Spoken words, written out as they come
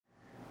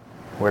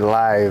We're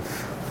live.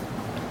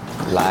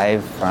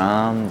 Live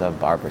from the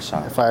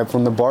barbershop. Live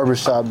from the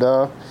barbershop,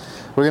 dog.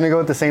 We're gonna go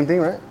with the same thing,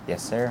 right?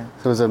 Yes, sir.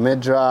 So it was a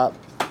mid-drop,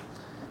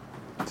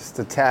 just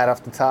a tad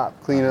off the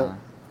top, clean up.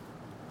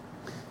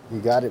 You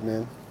got it,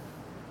 man.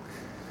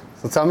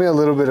 So tell me a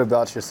little bit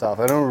about yourself.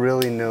 I don't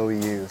really know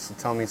you, so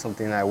tell me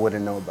something I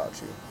wouldn't know about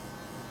you.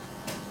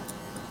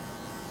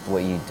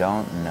 What you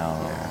don't know.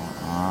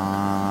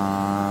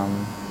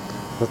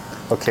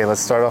 Okay,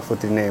 let's start off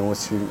with your name.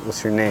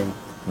 What's your name?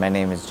 My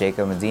name is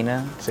Jacob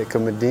Medina.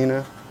 Jacob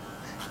Medina.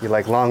 You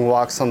like long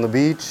walks on the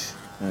beach?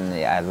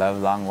 Yeah, I love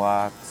long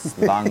walks,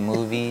 long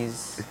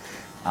movies,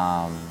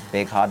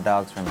 big hot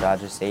dogs from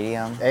Dodger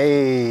Stadium.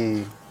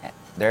 Hey.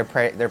 They're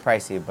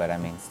pricey, but I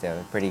mean,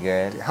 still pretty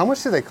good. How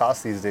much do they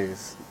cost these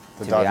days?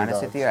 To be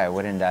honest with you, I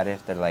wouldn't doubt it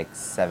if they're like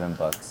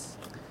 $7.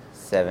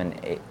 7,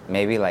 8,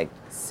 maybe like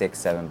 $6,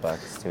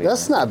 $7.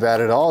 That's not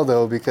bad at all,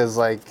 though, because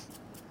like,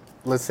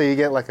 let's say you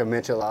get like a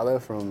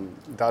michelada from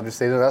Dodger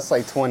Stadium, that's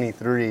like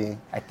 $23.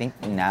 I think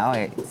now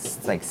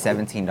it's like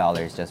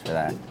 $17 just for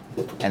that.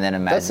 And then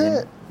imagine. That's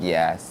it?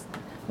 Yes.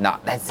 No,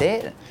 that's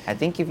it. I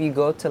think if you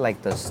go to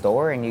like the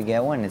store and you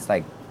get one, it's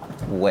like,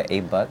 what,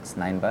 $8,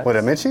 $9? What,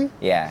 a Mitchie?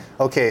 Yeah.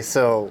 Okay,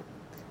 so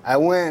I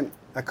went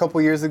a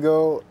couple years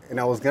ago and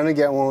I was gonna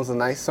get one. It was a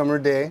nice summer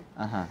day.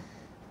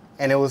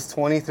 And it was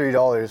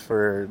 $23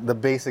 for the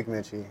basic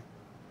Mitchie.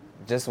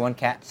 Just one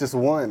cat? Just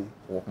one.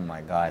 Oh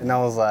my God. And I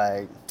was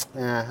like,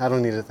 I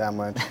don't need it that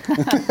much.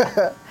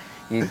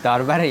 You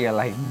thought about it? You're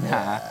like,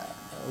 nah.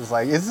 I was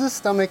like, is this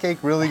stomach ache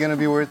really gonna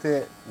be worth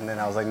it? And then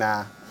I was like,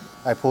 nah.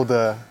 I pulled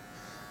the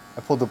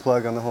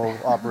plug on the whole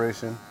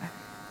operation.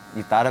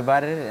 You thought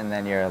about it and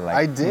then you're like,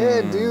 I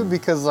did, dude,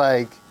 because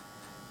like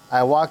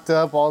I walked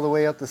up all the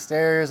way up the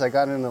stairs, I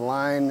got in the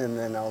line, and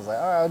then I was like,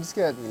 all right, I'll just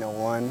get,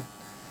 one.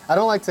 I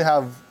don't like to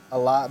have a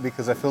lot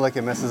because I feel like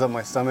it messes up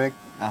my stomach.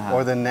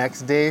 Or the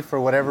next day, for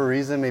whatever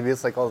reason, maybe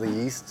it's like all the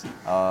yeast.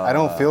 I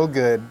don't feel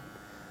good.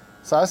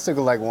 So I stick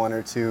with like one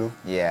or two.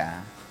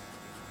 Yeah.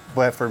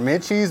 But for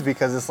Mitchies,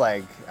 because it's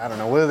like, I don't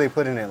know, what do they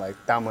put in it? Like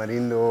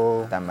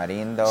tamarindo,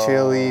 Tamarindo.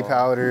 chili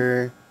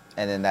powder.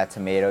 And then that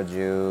tomato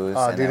juice.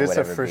 Oh, and dude, then it's a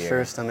whatever for beer.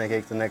 sure stomach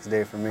ache the next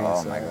day for me.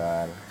 Oh so my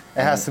God.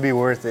 It has to be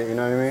worth it, you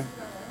know what I mean?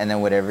 And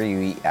then whatever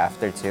you eat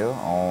after too.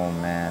 Oh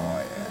man.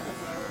 Oh,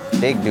 yeah.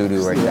 Big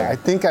doo-doo right there. I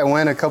think I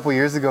went a couple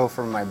years ago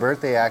for my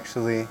birthday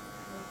actually,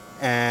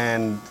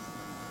 and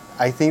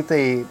I think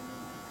they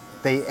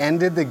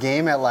ended the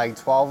game at like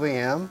 12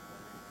 a.m.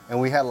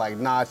 and we had like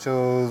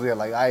nachos, we had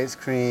like ice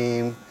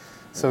cream,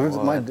 so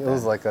it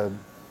was like a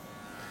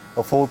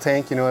full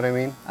tank, you know what I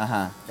mean?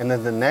 And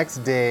then the next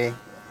day,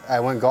 I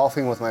went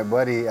golfing with my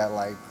buddy at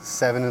like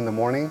 7 in the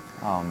morning.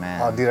 Oh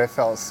man. Oh dude, I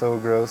felt so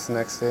gross the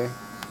next day.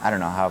 I don't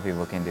know how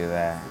people can do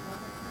that.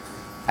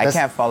 I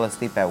can't fall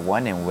asleep at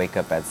 1 and wake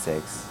up at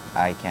 6.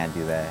 I can't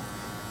do that.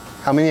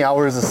 How many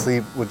hours of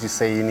sleep would you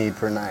say you need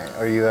per night?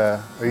 Are you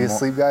a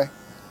sleep guy?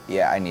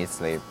 Yeah, I need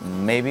sleep.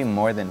 Maybe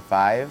more than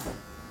 5.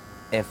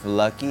 If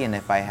lucky, and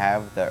if I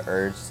have the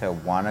urge to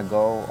want to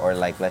go, or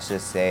like let's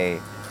just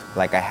say,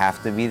 like I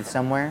have to be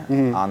somewhere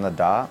on the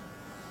dot,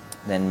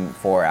 then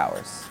 4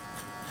 hours.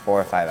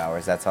 4 or 5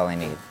 hours, that's all I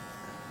need.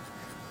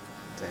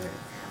 Dang.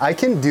 I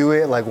can do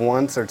it like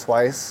once or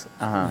twice,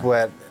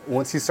 but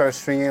once you start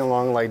stringing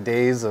along like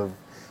days of,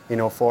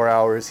 4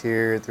 hours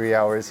here, 3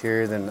 hours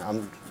here, then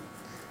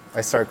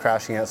I start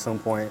crashing at some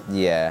point.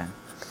 Yeah.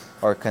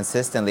 Or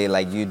consistently,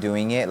 like you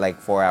doing it, like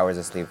 4 hours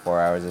of sleep,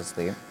 4 hours of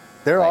sleep.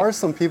 There are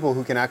some people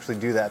who can actually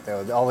do that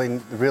though. All they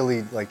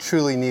really like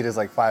truly need is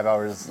like 5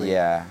 hours of sleep.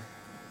 Yeah.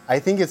 I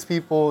think it's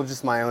people,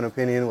 just my own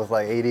opinion, with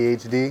like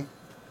ADHD.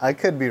 I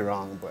could be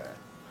wrong, but.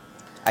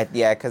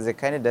 Yeah, because it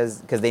kind of does,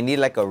 because they need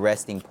like a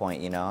resting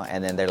point,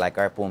 and then they're like,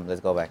 all right, boom,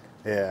 let's go back.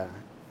 Yeah.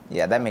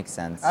 Yeah, that makes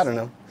sense. I don't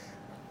know.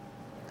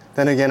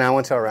 Then again, I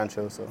went to a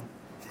rancho, so.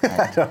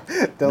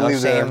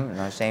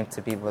 No shame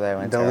to people that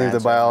went to a rancho. Don't leave the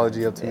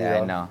biology up to me.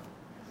 Yeah, I know.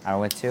 I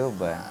went to,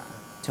 but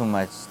too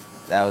much.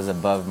 That was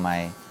above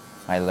my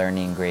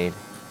learning grade.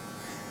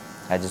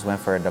 I just went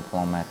for a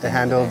diploma. It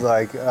handled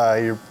like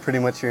pretty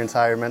much your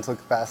entire mental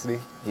capacity.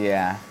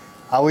 Yeah.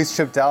 I always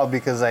tripped out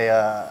because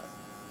I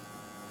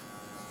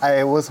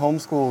was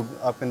homeschooled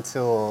up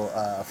until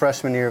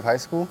freshman year of high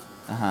school.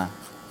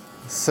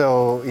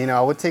 So, I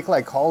would take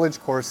like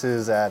college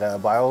courses at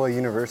Biola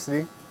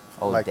University.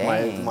 Oh, like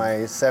dang.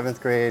 my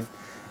 7th grade.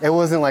 It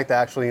wasn't like the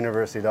actual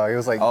university, dog. It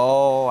was like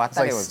I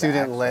thought it was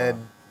student-led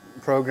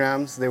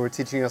programs. They were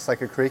teaching us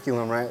like a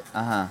curriculum, right?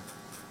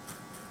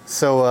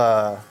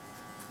 So,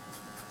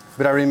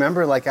 but I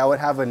remember like I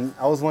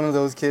was one of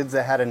those kids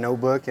that had a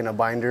notebook and a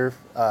binder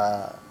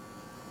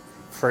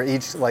for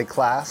each like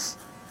class.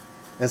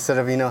 Instead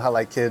of, how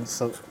like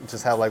kids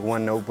just have like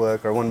one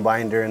notebook or one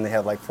binder and they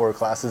have like 4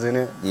 classes in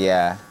it.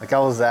 Yeah. Like I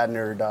was that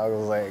nerd, dog. I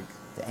was like,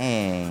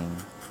 dang.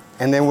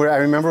 And then I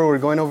remember we were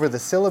going over the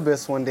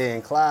syllabus one day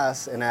in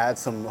class, and I had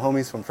some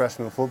homies from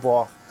freshman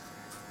football,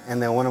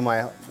 and then one of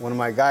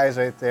my guys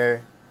right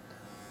there,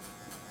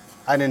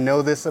 I didn't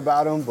know this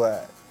about him,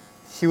 but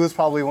he was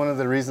probably one of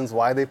the reasons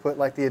why they put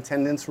like the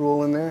attendance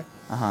rule in there.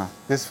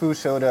 This fool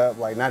showed up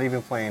like not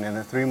even playing in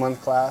a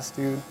 3-month class,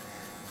 dude.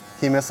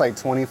 He missed like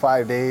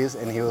 25 days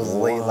and he was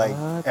late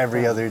like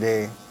every other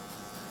day.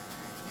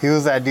 He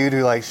was that dude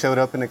who like showed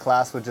up in the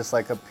class with just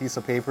like a piece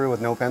of paper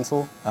with no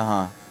pencil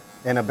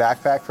and a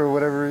backpack for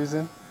whatever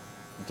reason.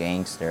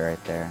 Gangster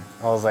right there.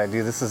 I was like,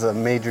 dude, this is a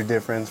major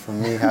difference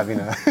from me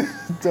having a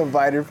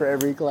divider for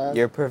every class.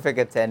 Your perfect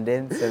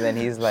attendance, and then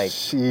he's like,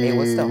 hey,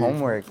 what's the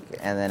homework?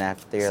 And then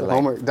after you're like,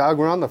 homework. Dog,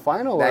 we're on the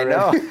final already.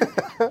 I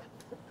know.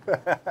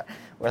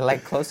 We're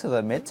like close to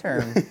the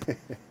midterm.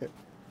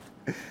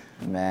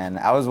 Man,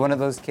 I was one of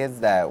those kids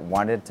that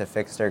wanted to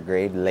fix their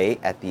grade late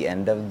at the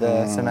end of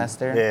the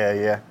semester.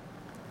 Yeah.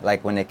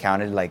 Like when it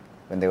counted, like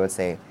when they would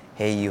say,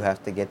 hey, you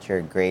have to get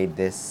your grade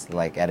this,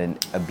 like at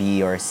a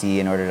B or a C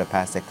in order to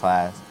pass the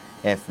class.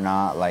 If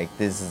not, like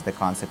this is the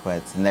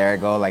consequence. And there I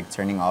go, like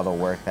turning all the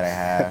work that I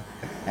have.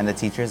 And the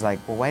teacher's like,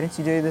 well, why didn't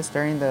you do this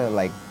during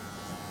the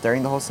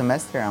whole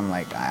semester? I'm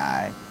like,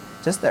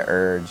 just the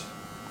urge.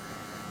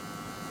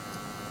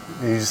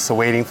 You're just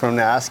waiting for him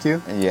to ask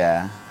you?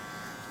 Yeah.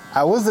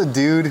 I was a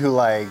dude who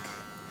like,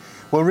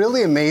 what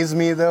really amazed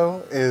me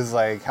though is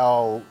like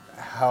how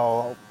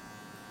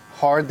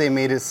hard they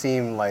made it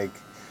seem like,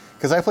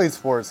 because I played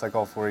sports like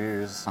all 4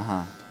 years.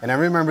 And I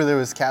remember there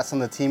was cats on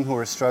the team who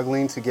were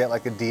struggling to get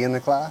like a D in the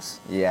class.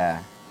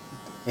 Yeah.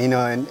 You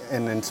know, and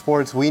in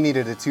sports we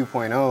needed a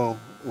 2.0,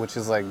 which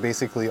is like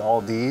basically all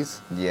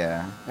Ds.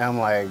 Yeah. And I'm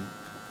like,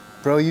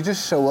 bro, you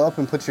just show up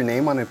and put your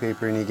name on a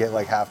paper and you get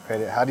like half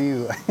credit. How do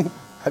you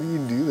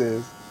do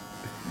this?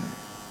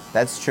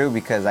 That's true,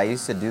 because I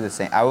used to do the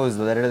same. I was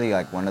literally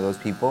like one of those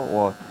people.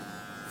 Well,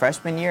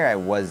 freshman year I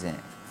wasn't.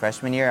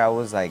 Freshman year I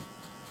was like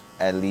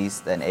at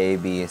least an A,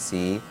 B, a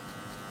C.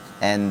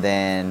 And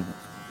then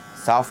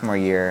sophomore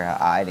year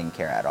I didn't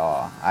care at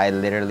all. I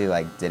literally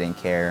like didn't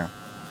care.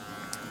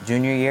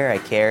 Junior year I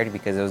cared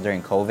because it was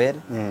during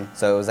COVID.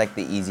 So it was like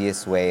the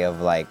easiest way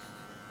of like,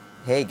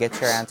 hey, get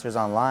your answers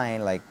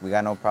online. Like we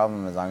got no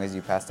problem as long as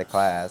you pass the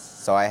class.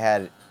 So I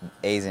had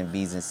A's and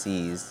B's and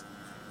C's.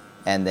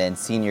 And then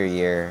senior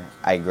year,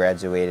 I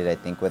graduated, I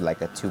think, with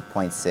like a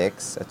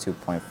 2.6, a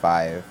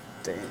 2.5.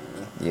 Dang.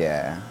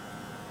 Yeah.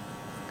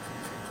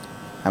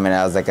 I mean,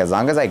 I was like, as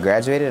long as I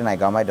graduated and I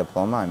got my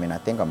diploma, I mean, I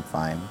think I'm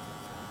fine.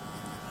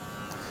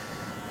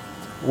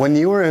 When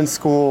you were in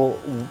school,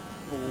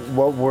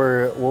 what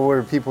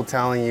were people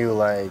telling you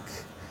like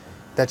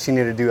that you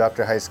need to do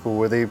after high school?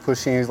 Were they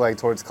pushing you like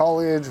towards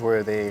college?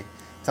 Were they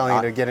telling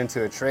you to get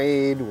into a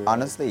trade?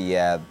 Honestly,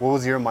 yeah. What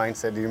was your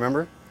mindset? Do you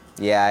remember?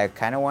 Yeah, I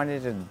kind of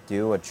wanted to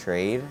do a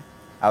trade.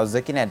 I was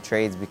looking at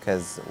trades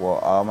because, well,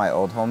 all my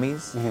old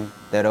homies,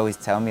 they'd always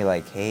tell me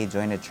like, hey,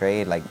 join a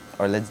trade, like,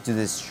 or let's do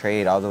this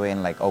trade all the way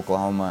in like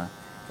Oklahoma.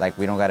 Like,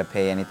 we don't got to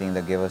pay anything.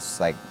 They'll give us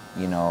like,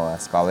 you know, a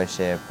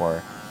scholarship,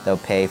 or they'll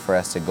pay for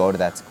us to go to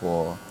that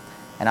school.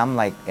 And I'm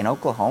like, in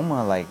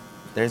Oklahoma, like,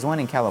 there's one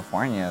in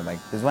California, like,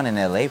 there's one in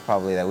LA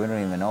probably that we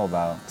don't even know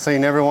about. So you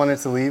never wanted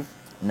to leave?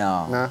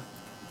 No. Nah.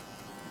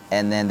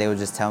 And then they would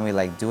just tell me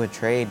like, do a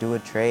trade, be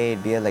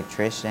an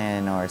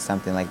electrician or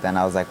something like that. And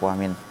I was like, well, I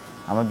mean,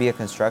 I'm gonna be a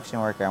construction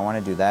worker. I want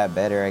to do that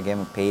better. I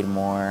get paid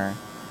more.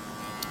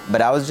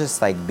 But I was just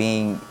like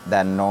being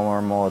that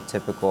normal,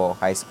 typical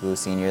high school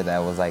senior that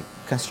was like,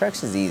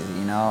 construction's easy,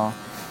 you know?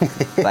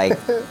 Like,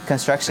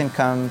 construction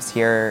comes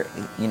here,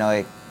 you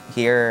know,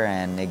 here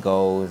and it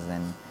goes,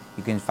 and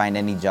you can find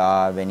any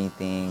job,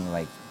 anything,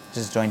 like,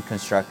 just join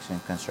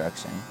construction.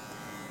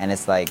 And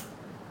it's like,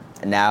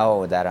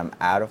 now that I'm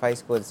out of high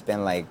school, it's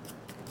been like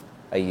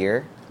a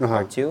year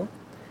or two.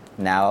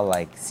 Now,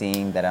 like,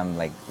 seeing that I'm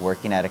like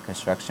working at a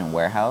construction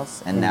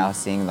warehouse, and now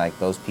seeing like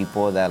those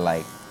people that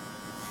like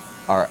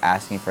are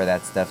asking for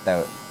that stuff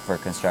that for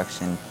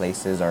construction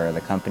places or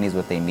the companies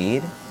what they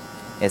need,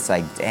 it's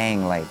like,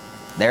 dang, like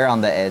they're on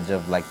the edge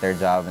of like their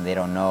job and they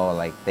don't know,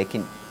 like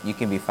you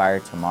can be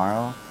fired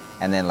tomorrow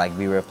and then like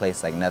be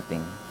replaced like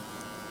nothing.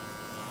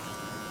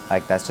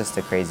 Like, that's just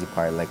the crazy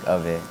part like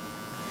of it.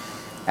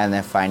 And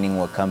then finding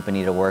what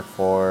company to work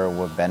for,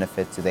 what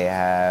benefits do they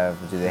have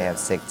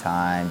sick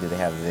time, do they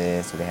have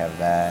this, do they have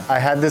that? I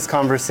had this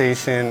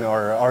conversation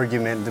or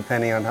argument,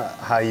 depending on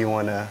how you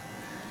want to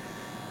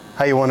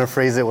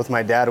phrase it, with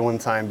my dad one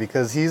time,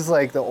 because he's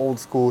like the old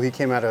school. He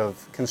came out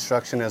of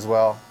construction as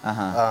well.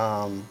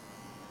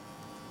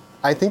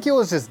 I think it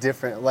was just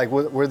different. Like,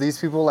 were these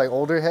people like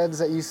older heads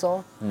that you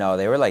saw? No,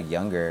 they were like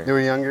younger. They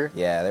were younger?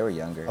 Yeah, they were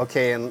younger.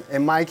 Okay, and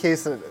in my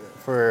case,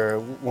 for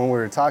when we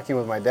were talking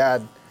with my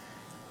dad,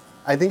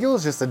 I think it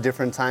was just a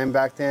different time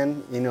back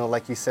then. You know,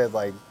 like you said,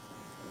 like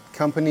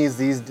companies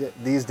these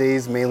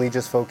days mainly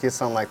just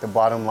focus on like the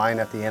bottom line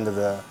at the end of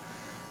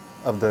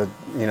the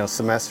you know,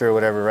 semester or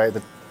whatever, right?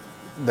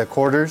 The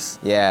quarters.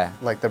 Yeah.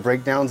 Like the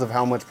breakdowns of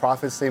how much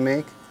profits they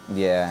make.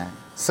 Yeah.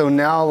 So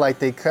now like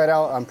they cut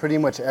out on pretty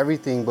much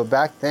everything. But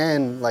back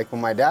then, like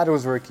when my dad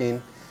was working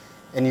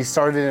and you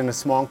started in a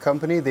small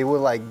company, they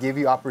would like give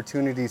you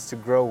opportunities to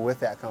grow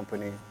with that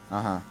company.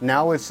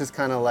 Now it's just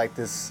kind of like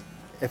this.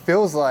 It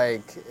feels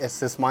like it's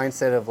this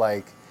mindset of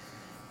like,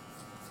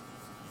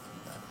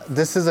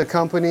 this is a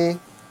company,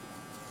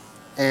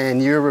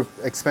 and you're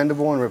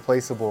expendable and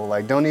replaceable.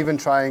 Like, don't even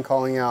try and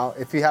calling out.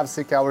 If you have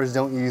sick hours,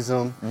 don't use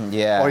them.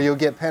 Yeah. Or you'll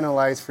get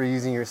penalized for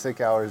using your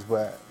sick hours,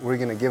 but we're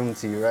gonna give them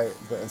to you, right?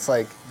 But it's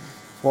like,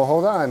 well,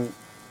 hold on.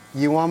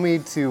 You want me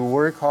to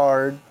work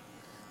hard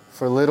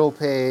for little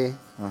pay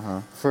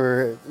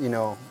for, you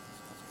know,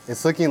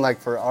 it's looking like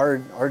for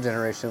our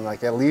generation,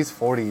 like at least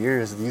 40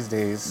 years these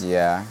days.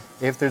 Yeah.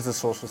 If there's a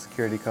Social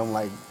Security come,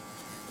 like,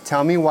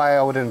 tell me why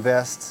I would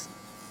invest,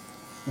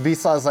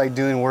 besides like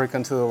doing work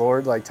unto the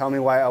Lord, like tell me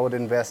why I would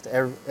invest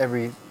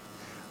every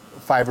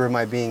fiber of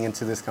my being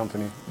into this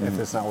company if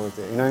it's not worth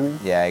it. You know what I mean?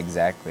 Yeah,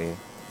 exactly.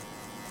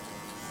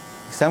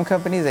 Some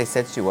companies, they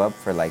set you up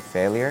for like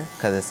failure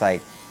because it's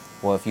like,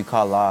 well, if you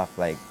call off,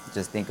 like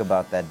just think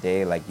about that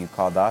day, like you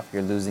called off,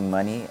 you're losing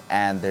money,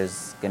 and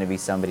there's gonna be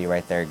somebody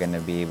right there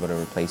gonna be able to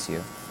replace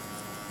you.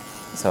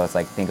 So it's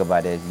like, think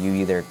about it. You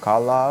either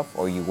call off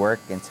or you work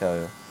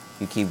until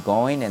you keep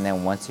going, and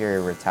then once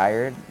you're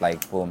retired,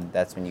 like boom,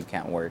 that's when you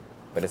can't work.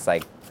 But it's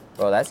like,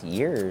 bro, that's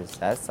years.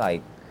 That's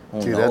like,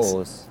 who Dude, knows?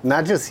 that's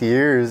not just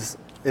years,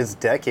 it's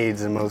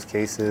decades in most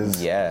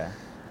cases. Yeah.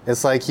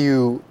 It's like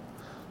you,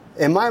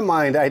 in my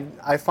mind,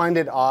 I find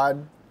it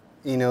odd,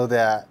 you know,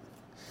 that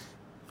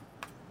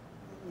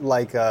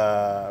like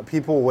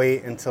people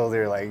wait until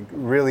they're like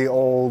really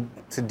old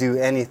to do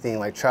anything,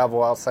 like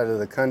travel outside of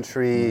the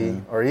country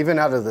or even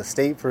out of the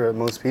state for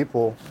most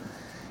people,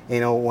 you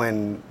know,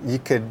 when you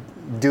could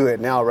do it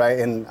now, right?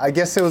 And I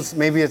guess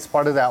maybe it's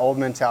part of that old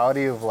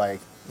mentality of like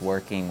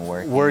Working, and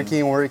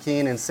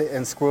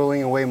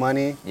squirreling away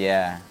money.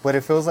 Yeah. But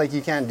it feels like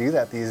you can't do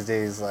that these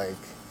days. Like,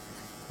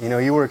 you know,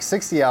 you work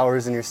 60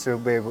 hours and you're still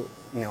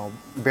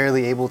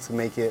barely able to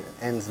make it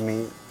ends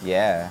meet.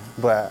 Yeah.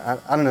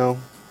 But I don't know.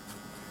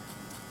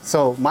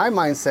 So my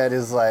mindset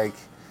is like,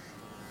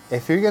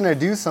 if you're gonna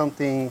do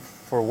something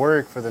for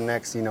work for the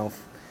next,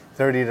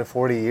 30 to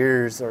 40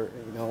 years, or,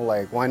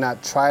 like, why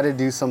not try to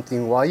do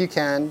something while you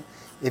can,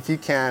 if you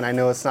can. I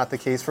know it's not the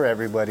case for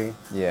everybody.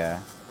 Yeah.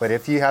 But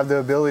if you have the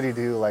ability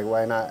to, like,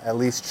 why not at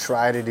least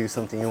try to do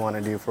something you want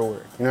to do for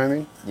work? You know what I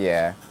mean?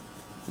 Yeah.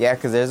 Yeah,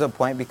 because there's a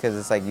point, because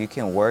it's like you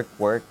can work,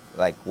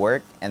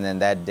 and then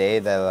that day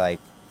that, like,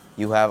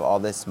 you have all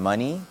this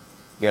money,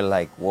 you're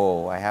like,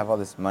 whoa, I have all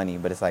this money.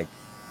 But it's like,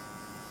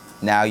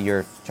 now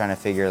you're trying to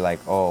figure, like,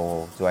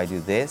 oh, do I do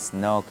this?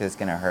 No, because it's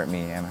going to hurt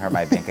me and hurt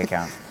my bank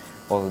account.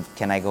 Well,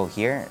 can I go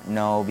here?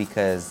 No,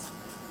 because,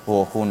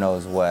 well, who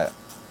knows what.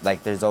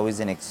 Like, there's always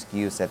an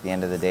excuse at the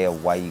end of the day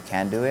of why you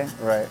can't do it.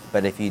 Right.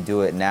 But if you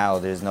do it now,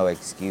 there's no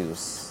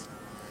excuse.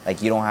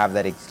 Like, you don't have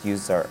that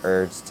excuse or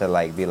urge to,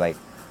 like, be like,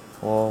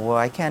 well,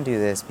 I can't do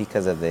this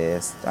because of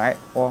this. All right,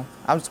 well,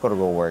 I'm just going to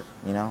go work,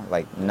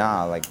 Like,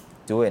 nah, like,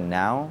 do it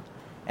now,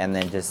 and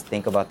then just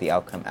think about the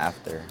outcome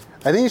after.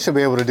 I think you should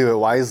be able to do it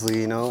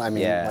wisely, I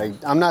mean, like,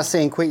 I'm not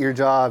saying quit your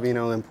job,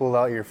 and pull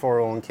out your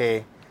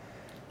 401k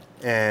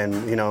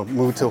and,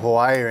 move to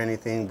Hawaii or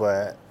anything,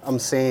 but I'm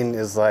saying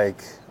is,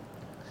 like,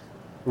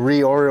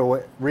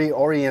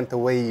 reorient the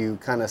way you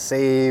kind of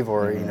save,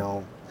 or,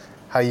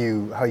 how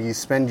you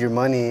spend your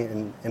money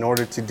in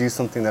order to do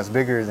something that's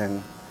bigger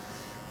than,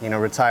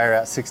 retire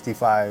at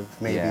 65,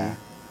 maybe. Yeah.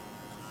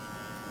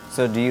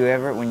 So do you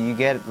ever, when you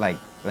get, like,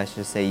 let's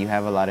just say you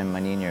have a lot of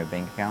money in your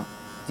bank account,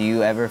 do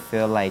you ever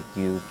feel like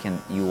you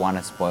want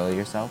to spoil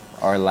yourself,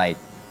 or like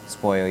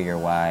spoil your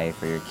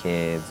wife or your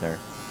kids or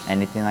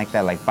anything like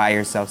that? Like, buy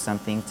yourself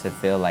something to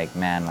feel like,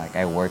 man, like,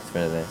 I worked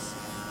for this.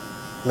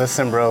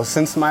 Listen, bro,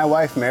 since my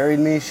wife married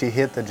me, she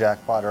hit the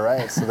jackpot, all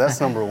right? So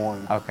that's number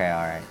one. Okay,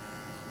 all right.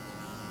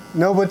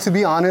 No, but to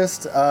be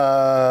honest,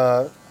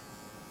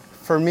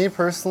 for me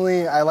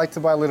personally, I like to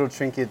buy little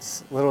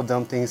trinkets, little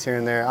dumb things here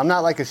and there. I'm not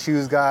like a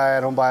shoes guy. I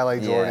don't buy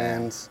like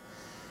Jordans.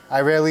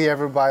 I rarely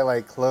ever buy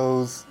like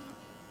clothes.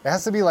 It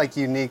has to be like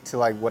unique to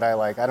like what I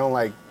like. I don't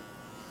like,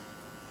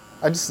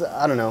 I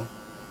don't know.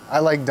 I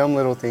like dumb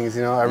little things,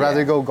 I'd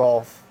rather go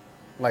golf,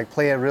 like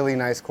play a really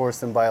nice course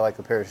than buy like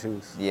a pair of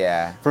shoes.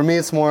 Yeah. For me,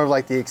 it's more of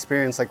like the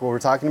experience, like what we're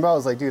talking about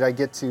is like, dude,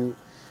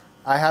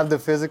 I have the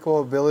physical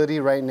ability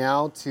right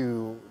now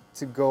to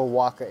go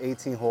walk a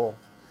 18-hole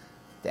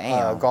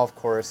golf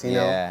course, you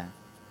know?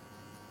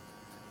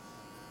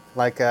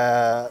 Like,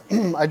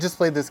 I just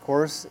played this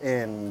course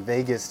in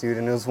Vegas, dude,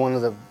 and it was one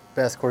of the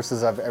best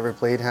courses I've ever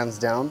played, hands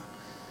down.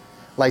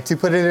 Like, to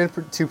put it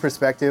into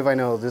perspective, I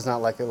know there's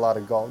not like a lot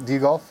of golf. Do you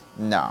golf?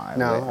 No.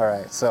 All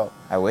right. So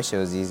I wish it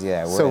was easy.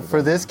 I would. So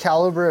for this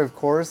caliber of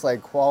course,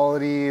 like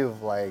quality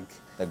of like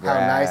how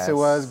nice it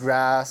was,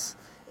 grass,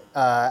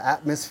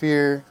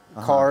 atmosphere,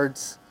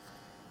 cards,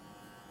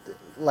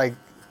 like,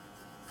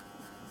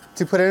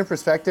 to put it in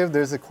perspective,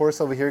 there's a course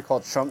over here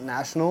called Trump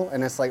National,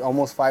 and it's like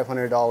almost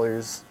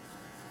 $500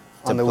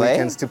 on the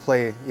weekends to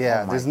play.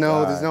 Yeah, there's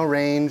no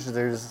range.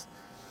 There's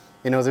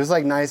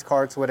like nice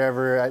carts,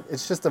 whatever.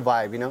 It's just a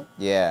vibe,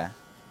 Yeah.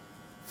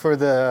 For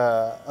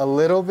a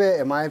little bit,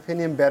 in my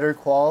opinion, better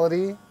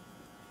quality,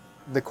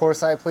 the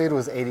course I played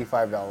was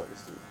 $85.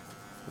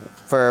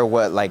 For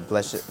what, like,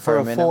 for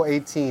a full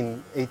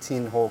 18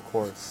 hole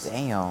course.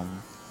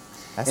 Damn.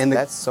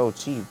 That's so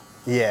cheap.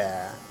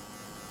 Yeah.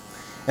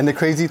 And the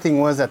crazy thing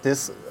was at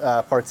this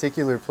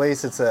particular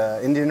place, it's a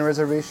Indian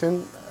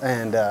reservation,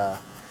 and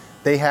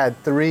they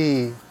had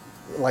 3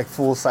 like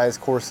full-size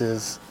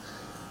courses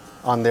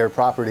on their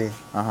property.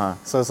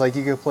 So it's like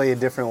you could play a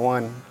different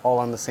one all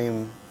on the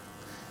same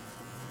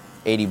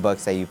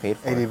 $80 that you paid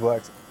for.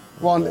 $80.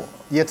 Well,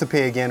 you have to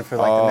pay again for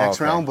like the next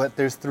round, but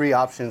there's 3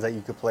 options that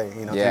you could play.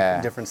 You know,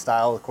 different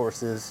style of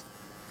courses.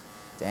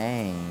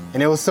 Dang.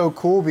 And it was so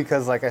cool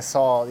because like I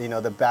saw, you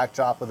know, the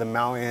backdrop of the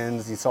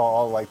mountains. You saw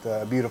all like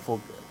the beautiful,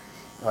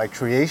 like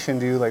creation,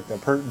 dude. Like the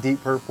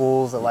deep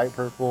purples, the light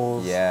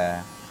purples.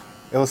 Yeah.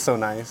 It was so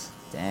nice.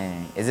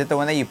 Dang. Is it the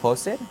one that you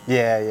posted?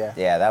 Yeah, yeah.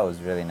 Yeah, that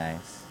was really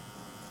nice.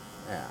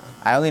 Yeah.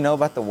 I only know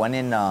about the one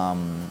in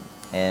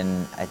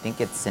I think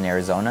it's in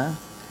Arizona,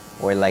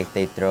 where like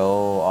they throw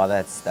all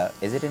that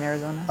stuff. Is it in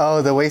Arizona?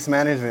 Oh, the waste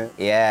management.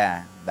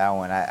 Yeah, that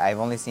one. I've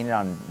only seen it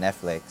on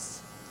Netflix.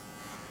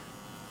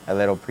 A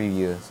little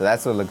preview. So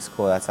that's what looks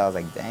cool. That's how I was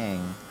like,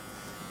 dang.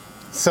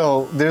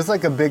 So there's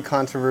like a big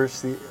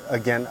controversy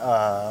again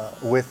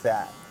with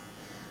that.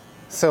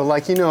 So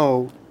like, you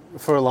know,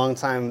 for a long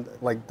time,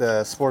 like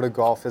the sport of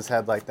golf has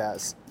had like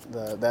that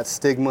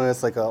stigma.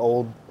 It's like an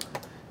old,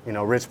 you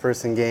know, rich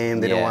person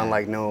game. They don't want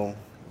like no,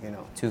 you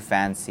know, too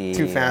fancy.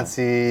 Too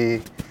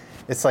fancy.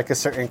 It's like a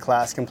certain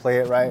class can play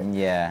it, right?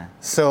 Yeah.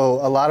 So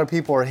a lot of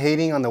people are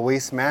hating on the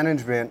waste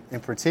management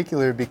in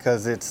particular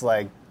because it's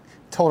like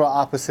total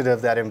opposite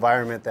of that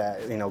environment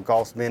that, you know,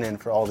 golf's been in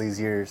for all these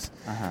years.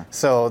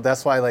 So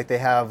that's why like they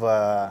have,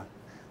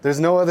 there's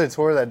no other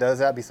tour that does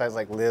that besides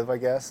like Live, I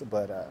guess,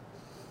 but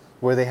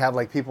where they have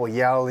like people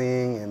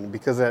yelling, and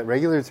because at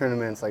regular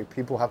tournaments, like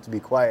people have to be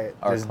quiet.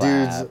 Or there's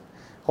clap. dudes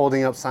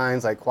holding up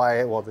signs like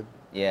quiet while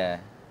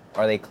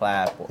or they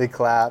clap. They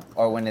clap.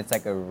 Or when it's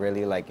like a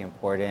really like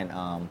important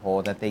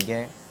hole that they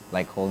get,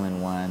 like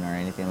hole-in-one or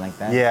anything like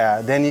that.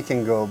 Yeah, then you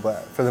can go,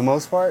 but for the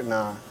most part,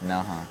 nah.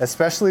 No,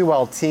 Especially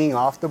while teeing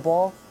off the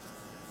ball,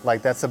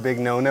 like that's a big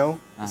no-no.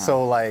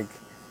 So like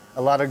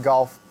a lot of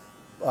golf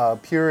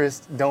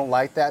purists don't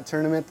like that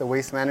tournament, the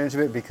waste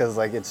management, because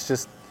like it's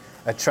just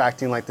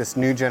attracting like this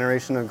new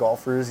generation of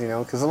golfers, you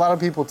know, because a lot of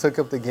people took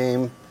up the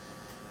game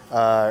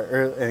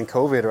in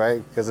COVID,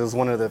 right? Because it was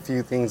one of the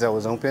few things that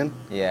was open.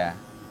 Yeah.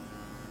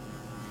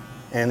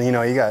 And you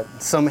know, you got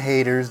some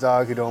haters,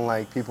 dog, who don't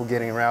like people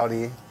getting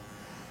rowdy.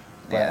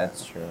 Yeah,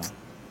 that's true.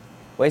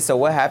 Wait, so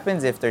what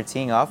happens if they're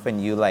teeing off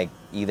and you like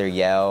either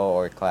yell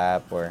or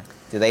clap, or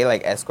do they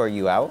like escort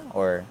you out,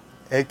 or?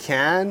 It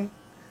can.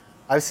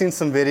 I've seen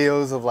some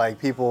videos of like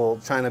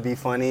people trying to be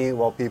funny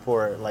while people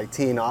are like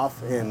teeing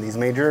off in these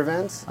major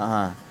events.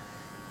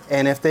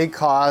 And if they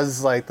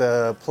cause like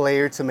the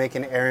player to make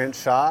an errant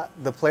shot,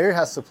 the player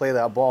has to play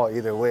that ball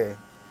either way.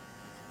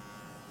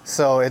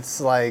 So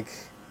it's like,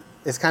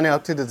 it's kind of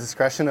up to the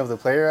discretion of the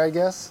player, I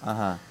guess.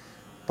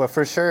 But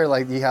for sure,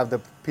 like you have the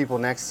people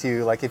next to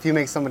you. Like if you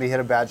make somebody hit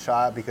a bad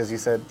shot because you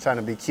said trying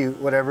to be cute,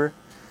 whatever,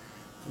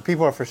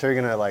 people are for sure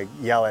gonna like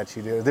yell at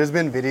you, dude. There's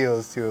been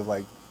videos too of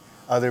like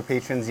other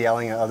patrons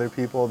yelling at other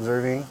people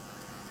observing.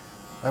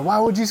 Like, why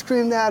would you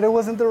scream that? It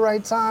wasn't the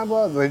right time.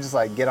 Well, they just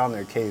like get on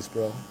their case,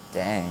 bro.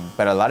 Dang.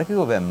 But a lot of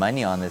people bet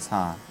money on this,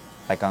 huh?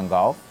 Like on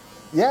golf?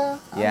 Yeah.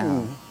 Yeah. I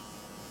mean,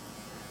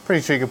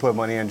 pretty sure you could put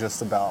money on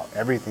just about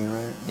everything,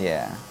 right?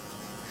 Yeah.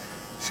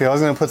 Shit, I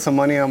was gonna put some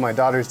money on my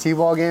daughter's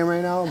t-ball game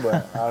right now,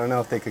 but I don't know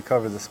if they could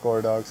cover the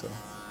score, dog. So.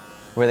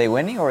 Were they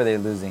winning or were they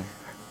losing?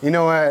 You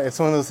know what? It's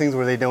one of those things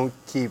where they don't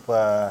keep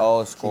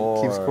score.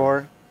 Keep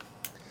score.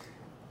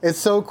 It's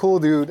so cool,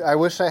 dude. I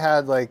wish I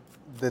had like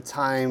the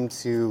time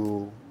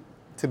to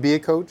be a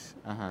coach.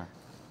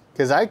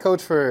 Because I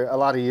coached for a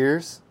lot of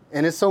years,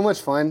 and it's so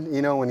much fun,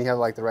 you know, when you have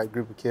like the right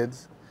group of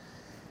kids.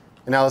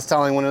 And I was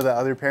telling one of the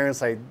other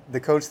parents, like the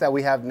coach that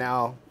we have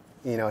now,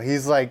 you know,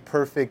 he's like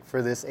perfect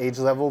for this age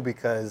level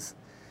because,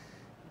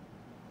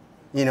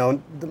 you know,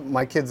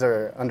 my kids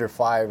are under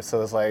 5,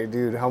 so it's like,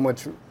 dude, how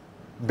much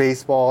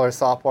baseball or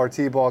softball or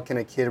t-ball can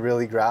a kid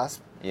really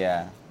grasp?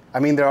 Yeah. I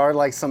mean, there are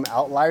like some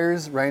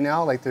outliers right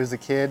now. Like there's a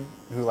kid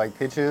who like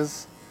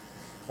pitches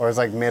or is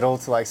like middle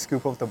to like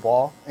scoop up the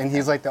ball. And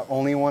he's like the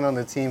only one on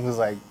the team who's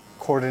like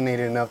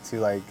coordinated enough to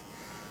like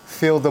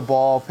field the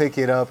ball, pick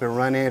it up and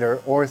run it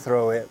or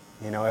throw it,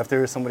 you know, if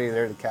there was somebody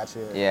there to catch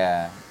it.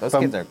 Yeah, those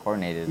kids are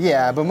coordinated.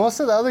 Yeah, but most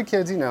of the other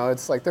kids, you know,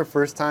 it's like their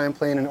first time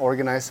playing an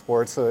organized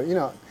sport. So, you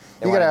know,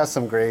 you gotta have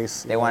some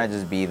grace. They want to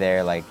just be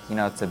there, like, you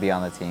know, to be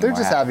on the team. They're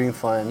just having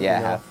fun. Yeah,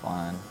 you know? have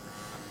fun.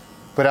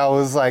 But I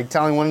was like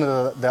telling one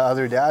of the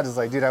other dads, is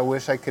like, dude, I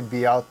wish I could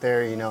be out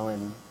there, you know,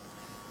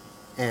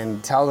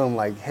 and tell them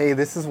like, hey,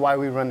 this is why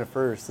we run to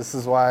first. This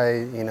is why,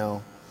 you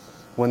know,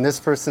 when this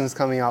person's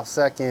coming off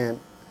second,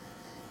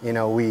 you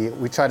know, we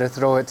try to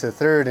throw it to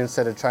third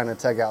instead of trying to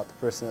tag out the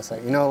person that's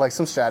like, you know, like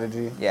some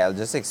strategy. Yeah,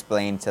 just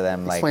explain to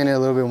them Explain it a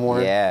little bit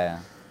more. Yeah.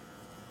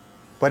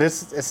 But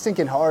it's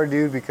stinking hard,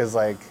 dude, because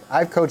like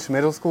I've coached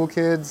middle school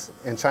kids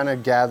and trying to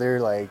gather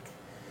like,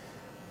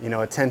 you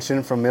know,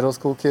 attention from middle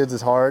school kids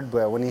is hard,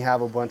 but when you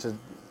have a bunch of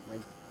like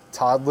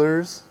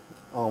toddlers,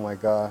 oh my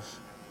gosh.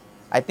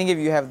 I think if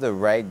you have the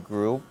right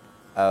group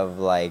of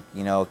like,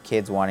 you know,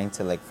 kids wanting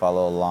to like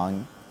follow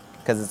along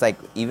Because it's like,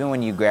 even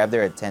when you grab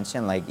their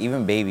attention, like,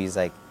 even babies,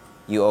 like,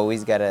 you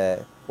always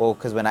gotta, well,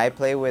 because when I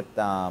play with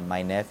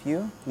my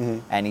nephew,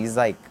 and he's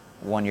like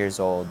 1 year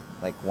old,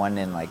 like one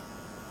in like,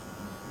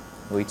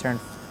 we turned,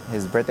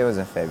 his birthday was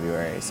in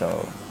February,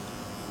 so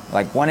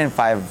like 1 in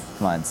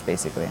 5 months,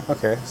 basically.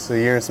 Okay, so a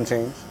year and some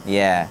change.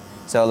 Yeah.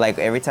 So like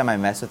every time I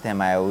mess with him,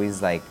 I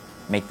always like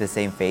make the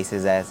same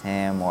faces as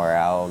him, or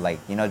I'll like,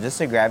 you know, just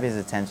to grab his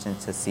attention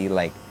to see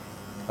like,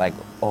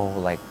 oh,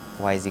 like,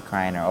 why is he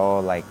crying? Or, oh,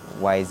 like,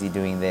 why is he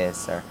doing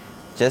this? Or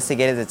just to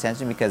get his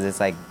attention, because it's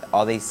like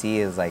all they see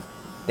is like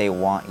they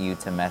want you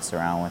to mess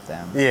around with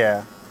them.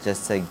 Yeah.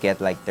 Just to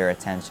get like their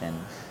attention.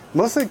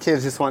 Most of the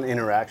kids just want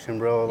interaction,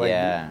 bro. Like,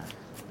 yeah.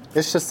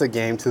 It's just a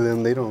game to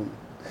them. They don't.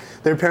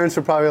 Their parents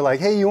are probably like,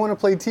 "Hey, you want to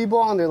play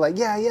t-ball?" And they're like,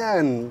 "Yeah, yeah,"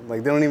 and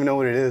like they don't even know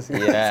what it is.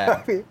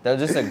 Yeah. They'll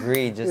just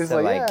agree just to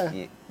like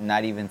yeah.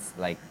 not even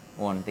like.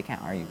 Well, they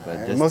can't argue,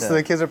 but just most of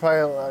the kids are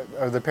probably,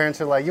 or the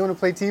parents are like, "You want to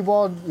play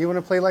t-ball? You want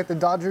to play like the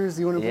Dodgers?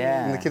 You want to?"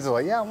 Yeah. And the kids are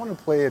like, "Yeah, I want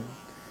to play at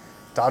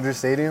Dodger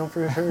Stadium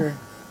for sure."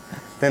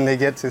 Then they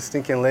get to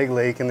stinking Leg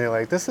Lake, and they're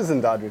like, "This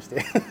isn't Dodger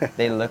Stadium."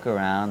 They look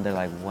around. They're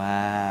like,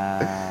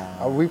 "Wow."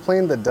 Are we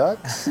playing the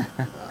Ducks?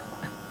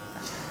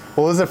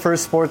 What was the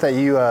first sport that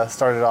you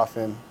started off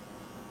in?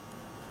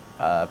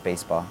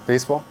 Baseball.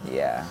 Baseball?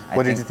 Yeah.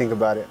 What did you think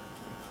about it?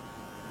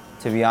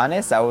 To be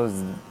honest,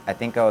 I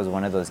think I was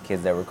one of those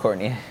kids that were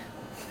corny.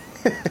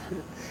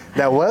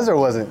 That was or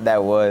wasn't?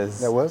 That was.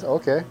 That was?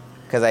 Okay.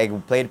 Because I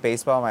played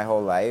baseball my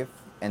whole life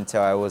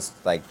until I was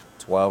like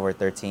 12 or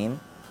 13.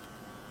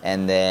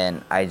 And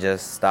then I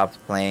just stopped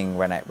playing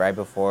right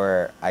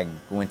before I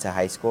went to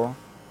high school.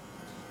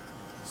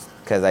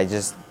 Because I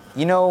just,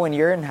 you know, when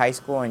you're in high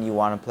school and you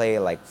want to play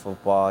like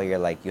football, you're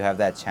like, you have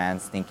that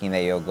chance thinking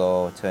that you'll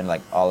go to an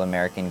like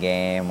all-American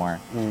game, or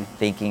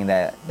thinking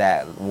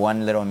that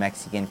one little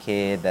Mexican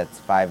kid that's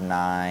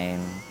 5'9",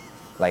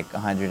 like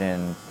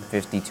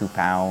 152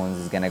 pounds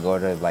is going to go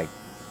to like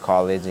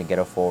college and get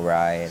a full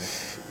ride.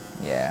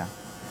 Yeah.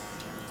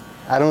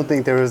 I don't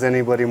think there was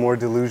anybody more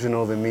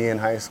delusional than me in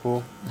high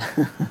school.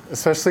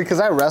 Especially because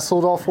I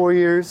wrestled all 4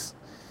 years.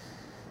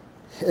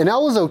 And I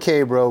was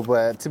okay, bro,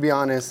 but to be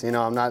honest, you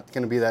know, I'm not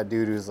going to be that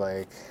dude who's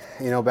like,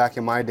 you know, back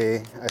in my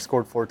day, I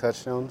scored 4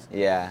 touchdowns.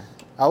 Yeah.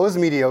 I was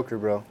mediocre,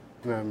 bro.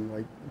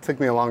 Like, it took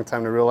me a long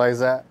time to realize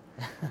that.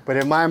 But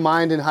in my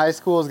mind in high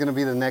school, I was going to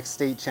be the next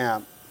state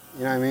champ.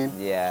 You know what I mean?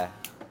 Yeah.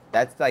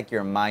 That's like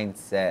your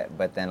mindset,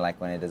 but then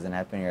like when it doesn't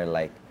happen, you're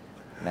like,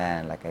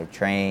 man, like I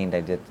trained,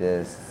 I did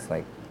this. It's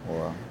like,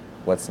 well,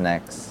 what's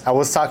next? I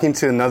was talking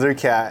to another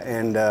cat,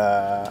 and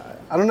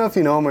I don't know if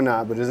you know him or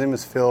not, but his name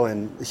is Phil,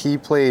 and he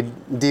played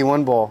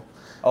D1 ball.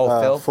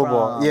 Oh, Phil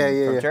football. from,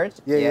 yeah. from church?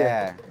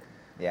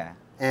 Yeah.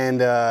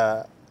 And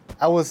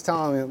I was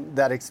telling him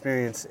that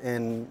experience,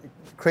 and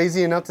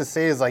crazy enough to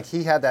say is like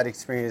he had that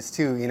experience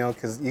too, you know,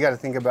 because you got to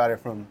think about it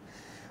from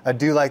a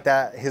dude like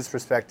that, his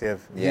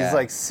perspective. Yeah. He's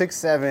like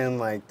 6'7",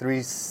 like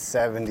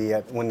 370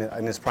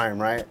 in his prime,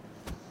 right?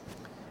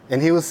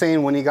 And he was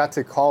saying when he got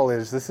to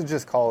college, this is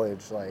just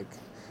college, like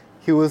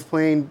he was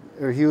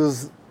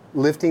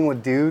lifting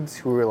with dudes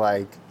who were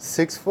like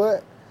 6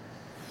 foot,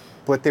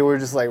 but they were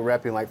just like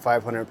repping like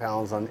 500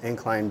 pounds on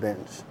incline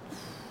bench.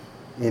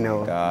 You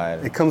know,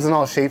 God. It comes in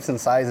all shapes and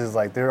sizes.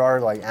 Like there are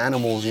like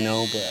animals, you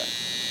know, but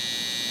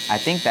I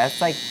think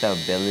that's like the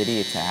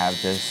ability to have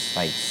just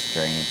like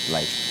strength.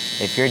 Like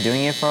if you're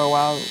doing it for a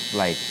while,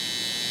 like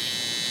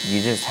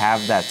you just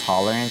have that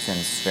tolerance and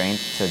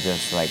strength to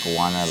just like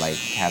want to like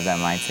have that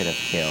mindset of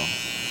kill.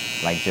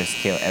 Like just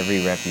kill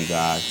every rep you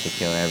got, to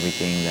kill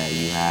everything that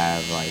you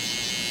have. Like,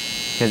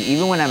 because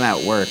even when I'm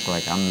at work,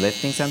 like I'm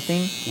lifting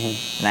something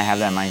and I have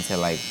that mindset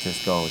like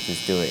just go,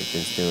 just do it,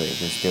 just do it,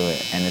 just do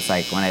it. And it's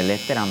like when I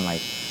lift it, I'm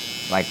like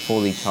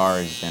fully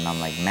charged, and I'm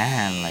like,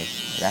 man, like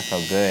that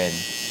felt good.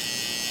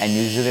 And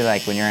usually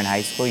like when you're in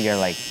high school, you're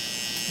like,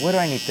 what do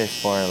I need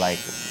this for? Like,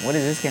 what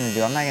is this gonna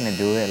do? I'm not gonna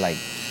do it. Like,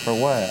 for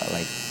what?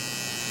 Like,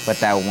 but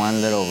that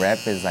one little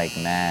rep is like,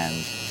 man,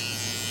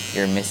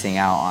 you're missing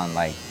out on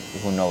like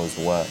who knows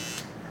what.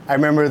 I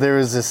remember there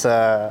was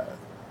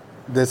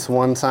this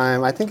one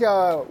time, I think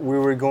we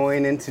were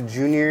going into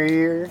junior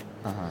year,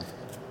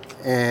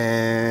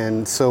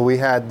 and so we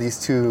had these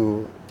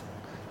two.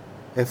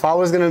 If I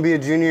was gonna be a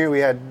junior, we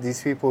had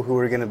these people who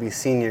were gonna be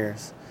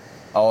seniors.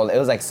 Oh, it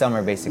was like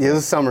summer basically. Yeah, it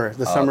was summer,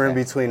 summer okay. in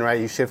between, right?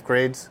 You shift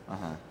grades.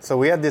 So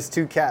we had these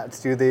 2 cats,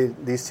 dude.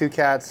 These 2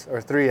 cats, or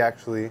 3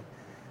 actually,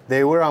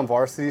 they were on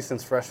varsity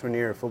since freshman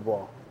year of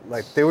football.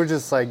 Like they were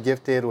just like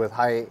gifted with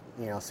height,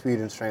 you know, speed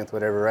and strength,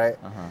 whatever, right?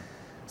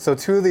 So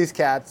 2 of these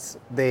cats,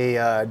 they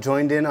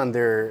joined in on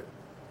their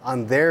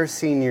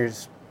senior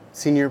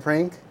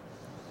prank.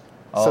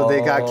 So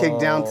they got kicked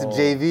down to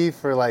JV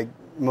for like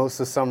most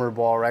of summer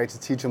ball, right? To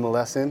teach them a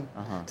lesson,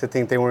 to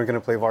think they weren't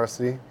gonna play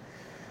varsity.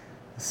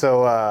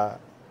 So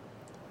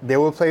they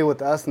would play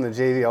with us in the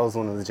JV. I was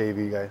one of the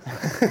JV guys.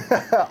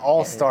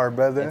 All-star,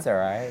 brother. It's all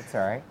right. It's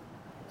all right.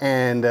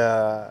 And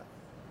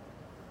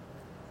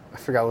I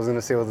forgot what I was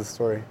gonna say with the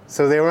story.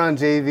 So they were on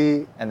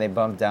JV. And they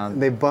bumped down.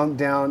 They bumped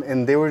down,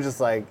 and they were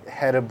just like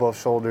head above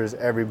shoulders,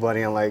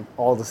 everybody on like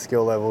all the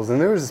skill levels, and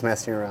they were just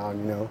messing around,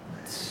 you know.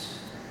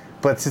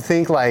 But to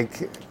think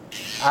like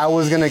I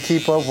was gonna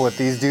keep up with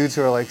these dudes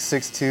who are like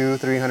 6'2",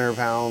 300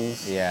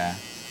 pounds, Yeah.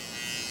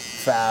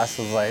 fast,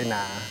 was like,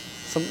 nah.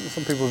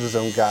 Some people just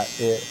don't got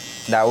it.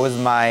 That was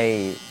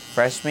my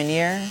freshman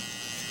year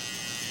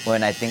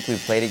when I think we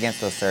played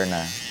against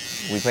Lucerna.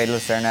 We played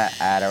Lucerna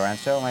at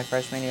Arancho my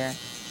freshman year.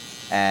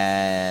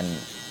 And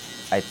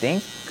I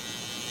think,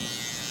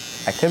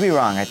 I could be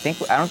wrong. I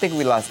don't think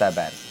we lost that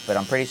bad, but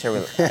I'm pretty sure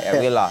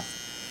we lost.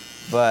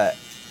 But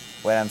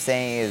what I'm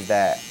saying is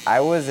that I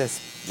was this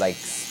like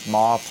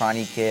small,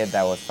 prawny kid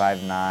that was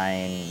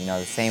 5'9", you know,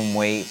 the same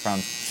weight from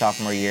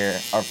sophomore year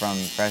or from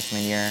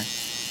freshman year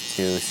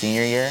to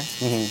senior year.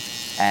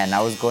 Mm-hmm. And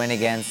I was going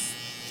against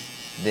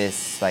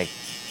this like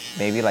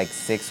maybe like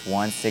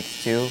 6'1",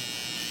 6'2",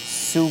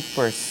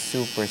 super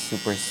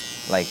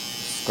like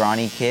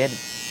scrawny kid.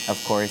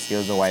 Of course, he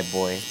was a white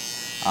boy,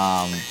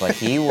 but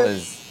he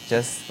was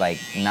just like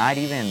not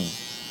even,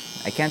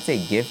 I can't say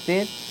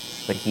gifted,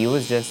 but he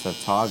was just a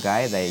tall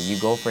guy that you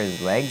go for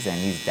his legs and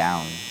he's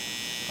down.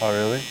 Oh,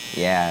 really?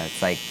 Yeah,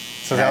 it's like.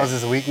 So that was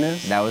his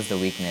weakness? That was the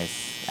weakness.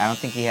 I don't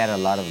think he had a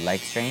lot of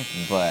leg strength,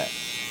 but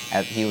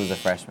he was a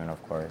freshman,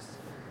 of course.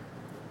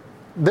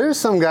 There's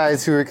some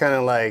guys who are kind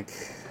of like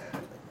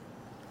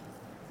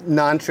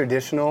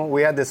non-traditional.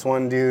 We had this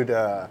one dude,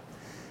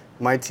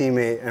 my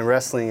teammate in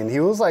wrestling, and he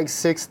was like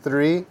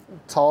 6'3",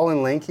 tall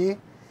and lanky,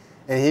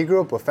 and he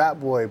grew up a fat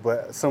boy,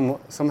 but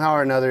somehow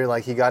or another,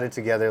 like he got it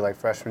together like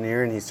freshman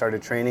year, and he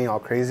started training all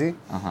crazy.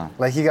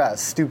 Like he got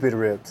stupid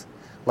ripped.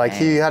 Like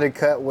he had to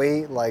cut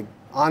weight, like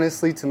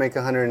honestly, to make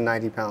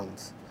 190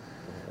 pounds.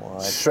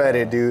 What?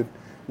 Shredded, dude.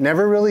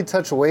 Never really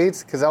touched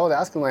weights, because I would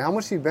ask him, like, how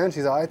much do you bench?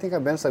 He's like, I think I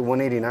benched like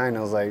 189. I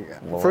was like,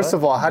 what? First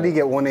of all, how do you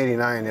get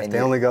 189 if they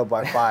only go up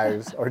by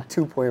 5s or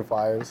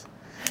 2.5s?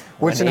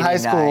 Which in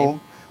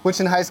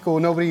high school,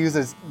 nobody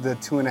uses the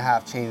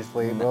 2.5 change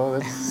plate, bro.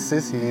 That's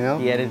sissy, you know?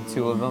 He added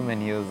 2 of them,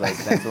 and he was like,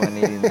 that's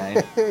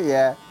 189.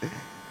 Yeah.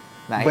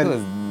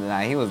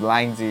 He was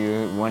lying to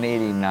you.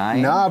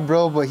 189. Nah,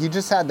 bro, but he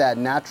just had that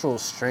natural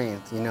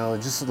strength, you know,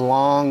 just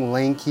long,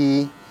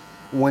 lanky.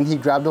 When he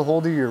grabbed a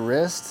hold of your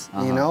wrist,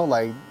 you know,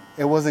 like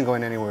it wasn't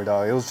going anywhere,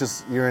 dog. It was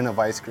just, you're in a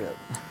vice grip.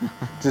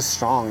 Just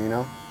strong, you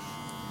know?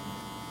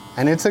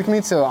 And it took me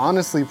to,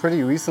 honestly,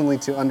 pretty recently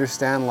to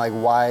understand like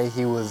why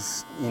he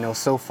was, you know,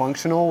 so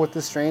functional with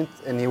the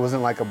strength and he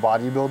wasn't like a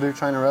bodybuilder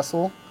trying to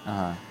wrestle.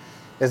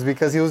 Is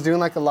because he was doing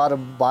like a lot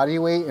of body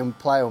weight and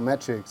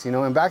plyometrics, you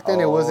know? And back then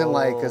it wasn't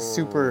like a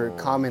super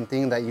common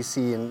thing that you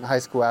see in high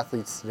school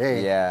athletes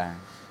today. Yeah.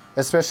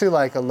 Especially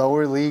like a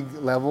lower league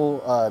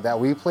level that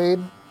we played.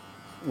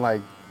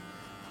 Like,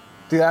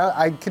 dude,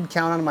 I could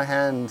count on my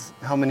hands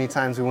how many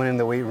times we went in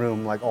the weight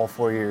room like all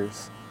 4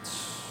 years.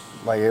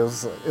 Like it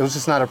was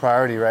just not a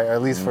priority, right? Or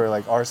at least for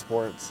like our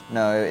sports.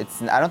 No,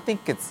 I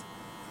think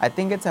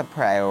it's a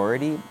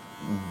priority,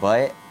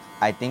 but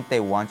I think they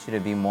want you to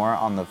be more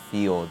on the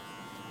field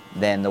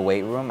than the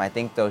weight room. I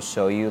think they'll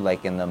show you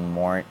like in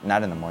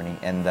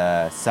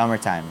the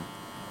summertime.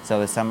 So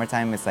the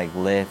summertime it's like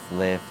lift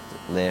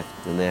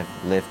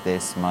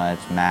this much,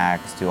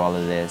 max, do all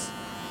of this.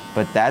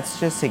 But that's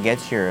just to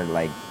get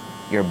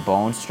your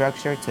bone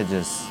structure to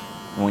just,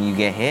 when you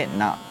get hit,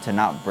 not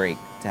break,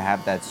 to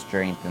have that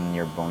strength in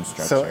your bone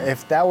structure. So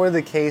if that were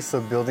the case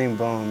of building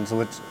bones,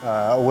 which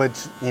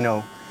you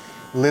know,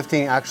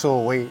 lifting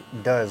actual weight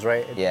does,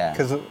 right? Yeah.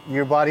 Because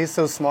your body's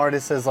so smart,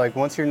 it says like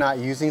once you're not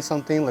using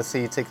something, let's say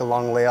you take a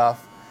long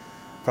layoff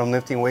from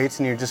lifting weights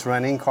and you're just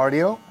running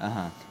cardio,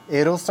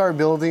 it'll start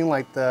building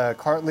like the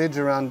cartilage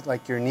around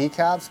like your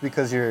kneecaps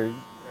because you're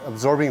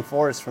absorbing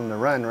force from the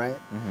run, right?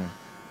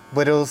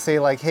 But it'll say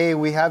like, hey,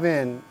 we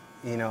haven't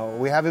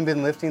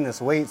been lifting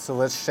this weight, so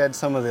let's shed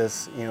some of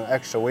this, you know,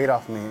 extra weight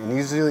off me. And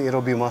usually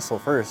it'll be muscle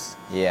first.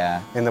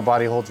 Yeah. And the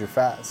body holds your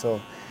fat. So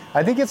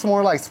I think it's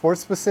more like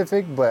sports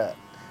specific, but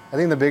I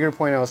think the bigger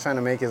point I was trying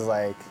to make is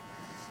like,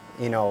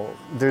 you know,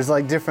 there's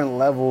like different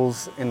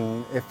levels,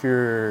 and if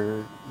your,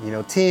 you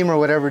know, team or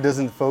whatever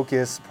doesn't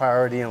focus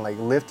priority on like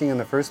lifting in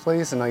the first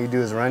place and all you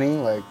do is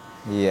running, like,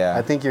 yeah,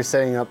 I think you're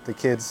setting up the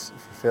kids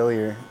for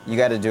failure. You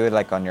got to do it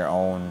like on your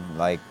own,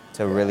 like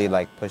to really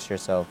like push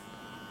yourself.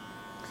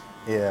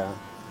 Yeah.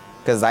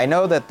 Because I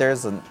know that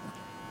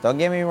don't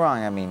get me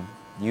wrong, I mean,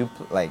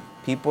 like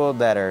people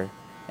that are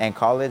in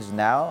college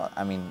now,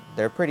 I mean,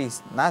 they're pretty,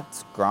 not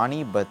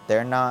scrawny, but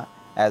they're not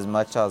as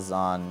much as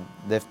on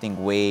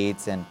lifting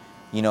weights and,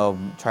 you know,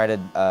 try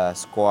to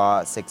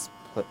squat 6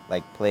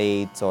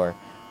 plates, or,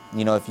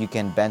 you know, if you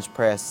can bench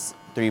press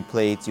 3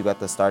 plates, you got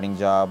the starting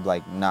job.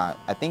 Like, not,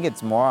 I think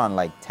it's more on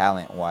like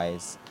talent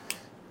wise.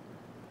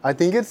 I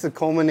think it's the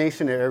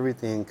culmination of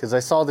everything, because I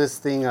saw this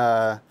thing,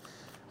 are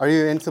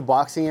you into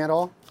boxing at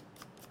all?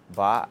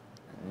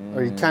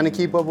 Or you kind of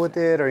keep up with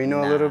it, or you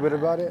know a little bit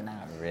about it?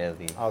 Not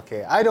really.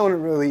 Okay, I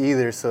don't really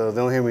either, so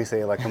don't hear me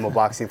say like I'm a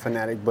boxing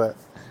fanatic, but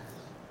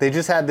they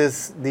just had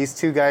these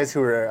two guys who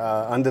were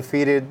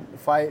undefeated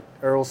fight,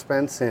 Earl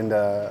Spence and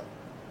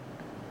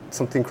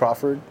something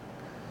Crawford,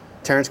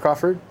 Terrence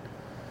Crawford.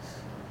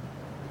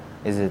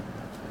 Is it?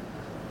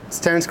 It's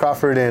Terrence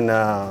Crawford and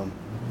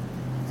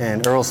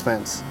Earl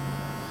Spence.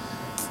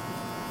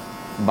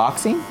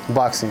 Boxing?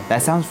 Boxing.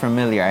 That sounds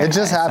familiar. It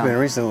just happened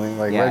recently,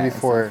 like right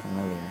before. It sounds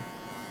familiar.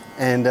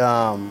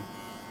 And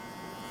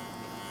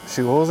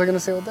shoot, what was I gonna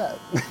say with that?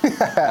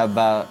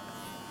 About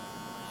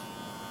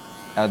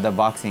the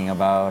boxing,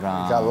 about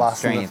got lost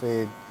strength. in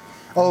the fade.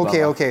 Oh,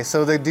 okay.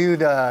 So the dude,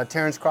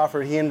 Terrence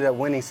Crawford, he ended up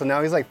winning. So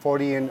now he's like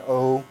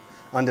 40-0,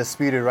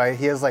 undisputed, right?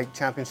 He has like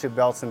championship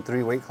belts in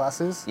 3 weight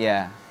classes.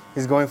 Yeah.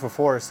 He's going for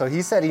 4. So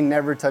he said he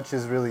never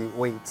touches really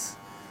weights.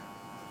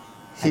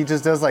 He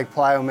just does like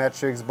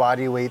plyometrics,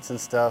 body weights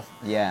and stuff.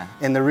 Yeah.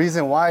 And the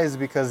reason why is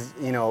because,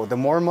 you know, the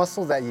more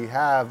muscle that you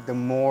have, the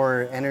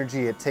more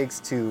energy it takes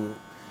to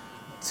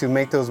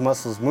make those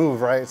muscles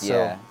move, right?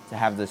 Yeah, to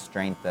have the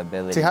strength, the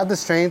ability. To have the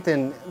strength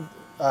and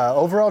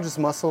overall just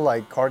muscle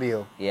like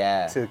cardio.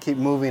 Yeah. To keep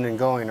moving and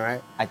going,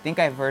 right? I think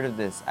I've heard of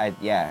this.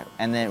 Yeah.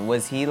 And then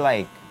was he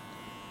like,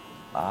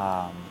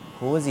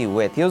 who was he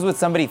with? He was with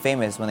somebody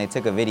famous when they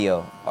took a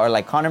video. Or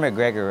like Conor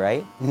McGregor,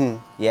 right? Mm-hmm.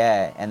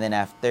 Yeah. And then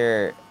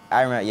after,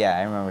 I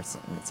remember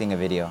seeing a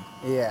video.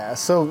 Yeah.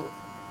 So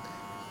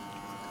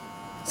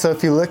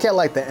if you look at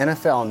like the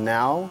NFL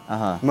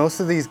now, most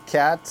of these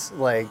cats,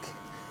 like,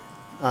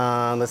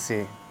 let's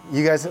see.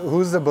 You guys,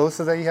 who's the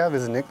Bosa that you have?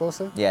 Is it Nick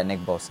Bosa? Yeah,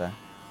 Nick Bosa.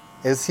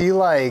 Is he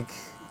like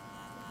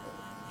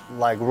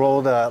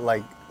rolled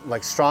like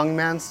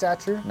strongman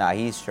stature? Nah,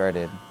 he's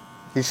shredded.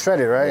 He's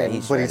shredded, right? Yeah,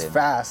 he's shredded. But he's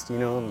fast, you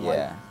know, and yeah.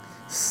 like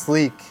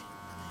sleek.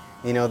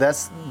 You know,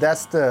 that's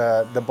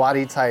the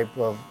body type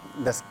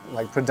that's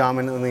like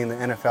predominantly in the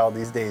NFL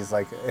these days.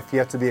 Like if you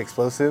have to be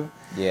explosive,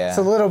 yeah, it's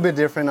a little bit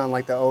different on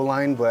like the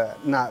O-line,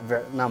 but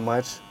not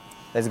much.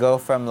 Let's go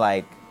from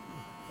like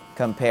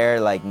compare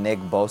like Nick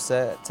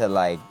Bosa to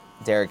like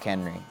Derrick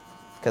Henry,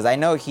 because I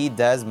know he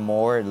does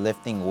more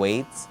lifting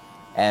weights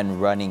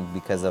and running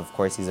because of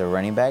course he's a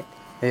running back.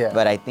 Yeah.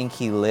 But I think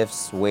he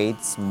lifts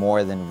weights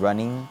more than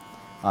running,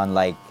 on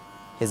like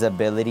his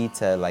ability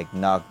to like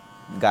knock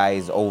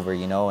guys over,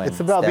 you know. And it's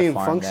about being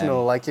functional.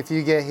 Them. Like if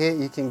you get hit,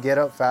 you can get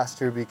up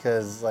faster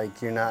because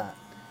like you're not,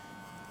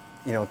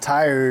 you know,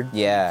 tired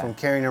from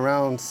carrying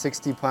around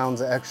 60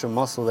 pounds of extra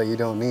muscle that you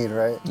don't need,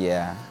 right?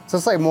 Yeah. So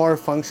it's like more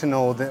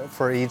functional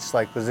for each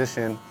like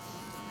position.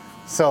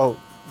 So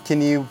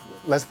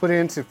let's put it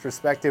into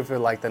perspective for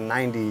like the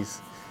 90s.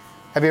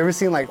 Have you ever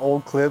seen like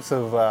old clips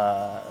of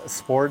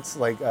sports,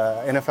 like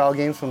NFL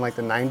games from like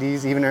the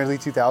 90s, even early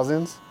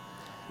 2000s?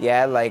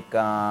 Yeah, like,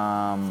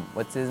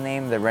 what's his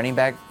name? The running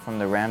back from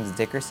the Rams,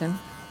 Dickerson?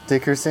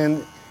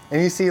 Dickerson.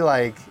 And you see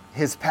like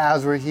his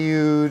pads were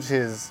huge, he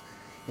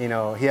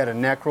had a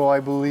neck roll, I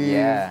believe.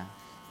 Yeah.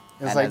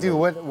 It's like, dude,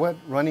 what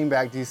running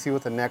back do you see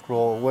with a neck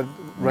roll? What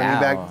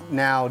running back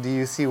now do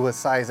you see with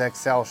size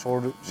XL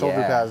shoulder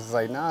pads? It's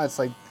like, nah, it's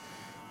like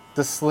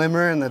the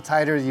slimmer and the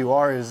tighter you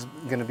are is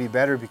gonna be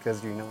better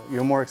because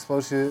you're more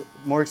explosive.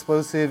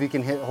 You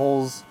can hit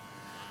holes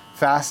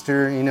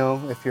faster. You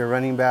know, if you're a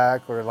running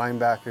back or a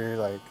linebacker,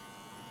 like.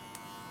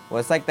 Well,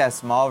 it's like that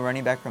small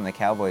running back from the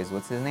Cowboys.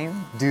 What's his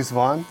name? Deuce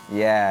Vaughn.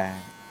 Yeah,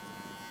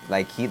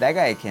 like that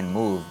guy can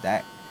move.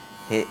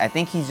 I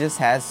think he just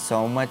has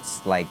so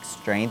much like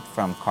strength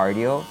from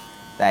cardio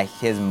that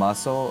his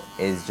muscle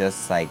is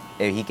just like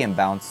he can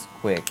bounce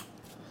quick.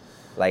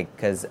 Like,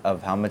 because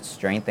of how much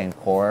strength and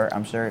core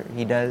I'm sure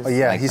he does,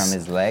 like from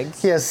his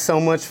legs. He has so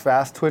much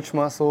fast twitch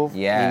muscle.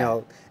 Yeah. You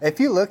know, if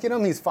you look at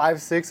him, he's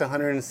 5'6",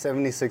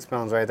 176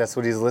 pounds, right? That's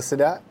what he's listed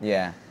at.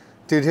 Yeah.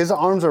 Dude, his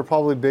arms are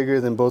probably bigger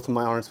than both of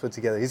my arms put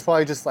together. He's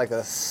probably just like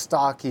a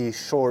stocky,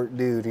 short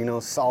dude, you know,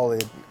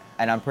 solid.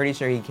 And I'm pretty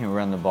sure he can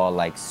run the ball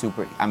like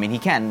super. I mean, he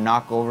can't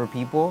knock over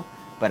people,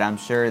 but I'm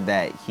sure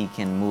that he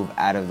can move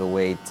out of the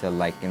way to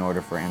like in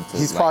order for him to.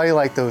 He's probably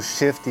like those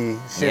shifty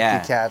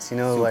cats, you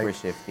know, super like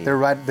shifty.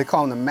 They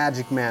call him the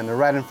Magic Man. They're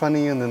right in front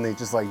of you, and then they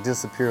just like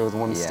disappear with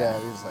one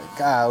step. He's like,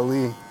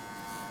 golly,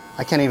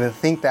 I can't even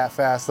think that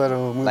fast, let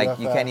alone move like that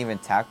you fast. can't even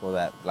tackle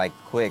that like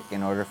quick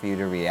in order for you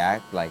to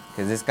react, like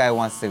because this guy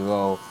wants to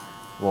go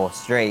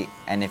straight,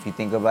 and if you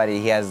think about it,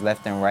 he has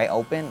left and right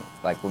open.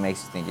 Like, what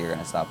makes you think you're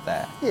gonna stop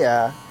that?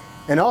 Yeah.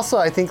 And also,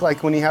 I think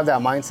like when you have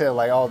that mindset,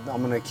 like, oh,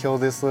 I'm gonna kill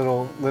this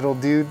little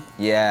dude.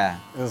 Yeah.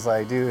 It's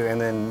like, dude,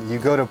 and then you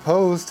go to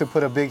pose to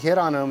put a big hit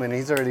on him, and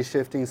he's already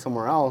shifting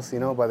somewhere else. You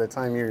know, by the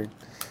time your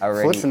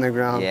foot's in the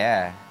ground.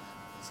 Yeah.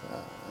 So,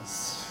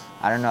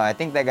 I don't know. I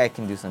think that guy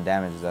can do some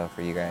damage though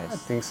for you guys. I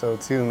think so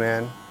too,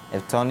 man.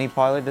 If Tony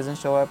Pollard doesn't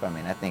show up, I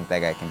mean, I think that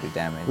guy can do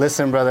damage.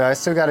 Listen, brother, I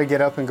still got to get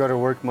up and go to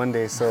work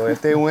Monday, so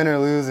if they win or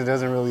lose, it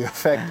doesn't really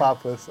affect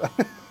Papa. So.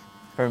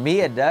 For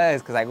me, it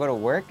does, because I go to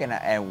work and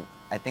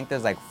I think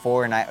there's like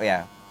 5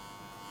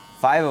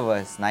 of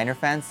us Niner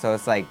fans. So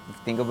it's like,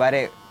 think about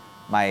it,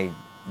 my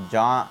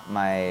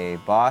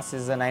boss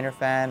is a Niner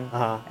fan,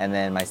 and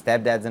then my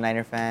stepdad's a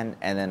Niner fan,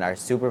 and then our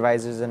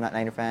supervisor's a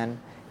Niner fan,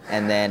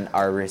 and then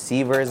our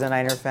receiver is a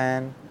Niner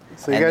fan.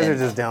 So you And guys then- are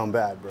just down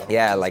bad, bro.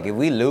 Yeah, like if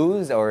we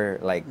lose or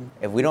like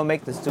if we don't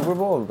make the Super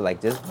Bowl,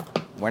 like just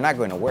we're not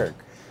going to work.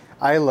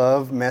 I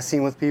love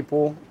messing with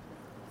people,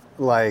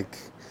 like,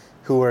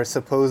 who are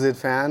supposed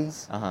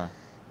fans. Uh-huh.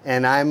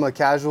 And I'm a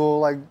casual,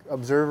 like,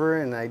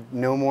 observer, and I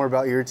know more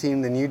about your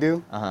team than you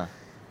do. Uh-huh.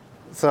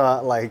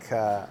 So, like,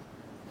 I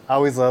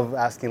always love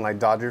asking, like,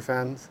 Dodger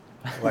fans,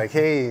 like,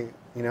 hey,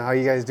 you know, how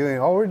you guys doing?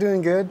 Oh, we're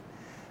doing good.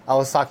 I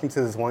was talking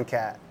to this one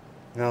cat,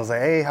 and I was like,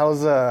 hey,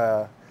 how's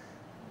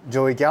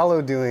Joey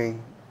Gallo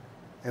doing?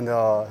 And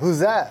who's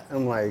that?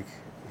 I'm like,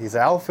 he's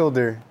an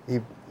outfielder.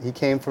 He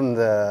came from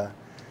the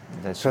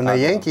Chicago.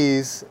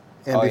 Yankees,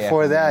 and Oh, yeah,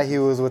 before from the that, he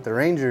Yankees. was with the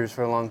Rangers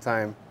for a long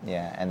time.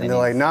 Yeah, And they're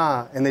like,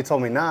 nah. And they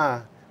told me,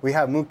 nah, we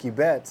have Mookie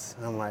Betts.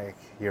 And I'm like,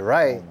 you're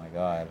right. oh my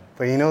God.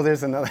 But you know,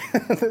 there's another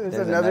there's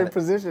another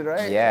position,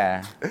 right?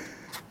 Yeah.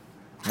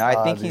 No,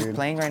 I think he's Dude.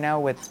 playing right now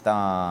with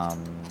the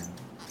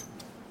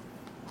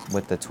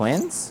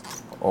Twins.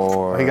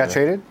 Or Oh, he got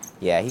traded?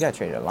 Yeah, he got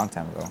traded a long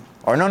time ago.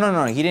 Or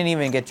no, he didn't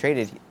even get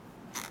traded.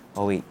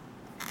 Oh wait,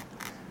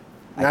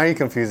 Now you're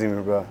confusing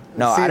me, bro.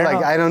 No, See, I don't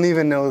like, know. I don't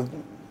even know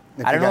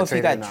if I don't know if he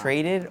or got not.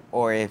 traded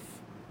or if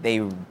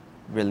they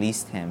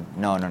released him.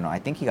 No. I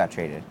think he got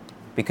traded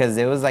because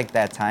it was like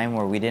that time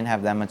where we didn't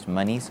have that much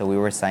money, so we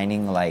were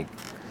signing like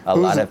a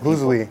lot of people.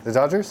 Who's we? The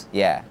Dodgers?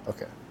 Yeah.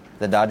 Okay.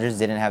 The Dodgers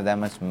didn't have that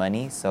much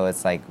money, so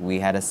it's like we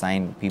had to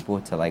sign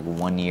people to like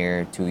 1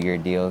 year, 2 year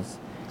deals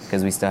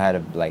because we still had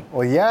to like.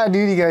 Well, yeah,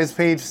 dude, you guys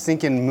paid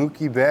stinking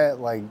Mookie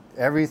Bet, like,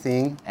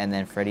 everything. And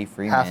then Freddie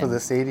Freeman. Half of the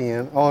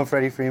stadium. Oh, and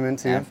Freddie Freeman,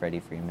 too. And Freddie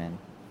Freeman.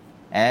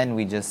 And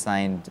we just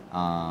signed,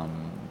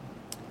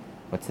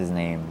 what's his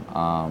name?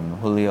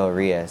 Julio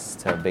Urias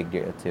to a big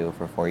deal too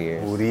for 4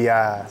 years.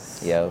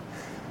 Urias. Yo.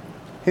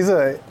 He's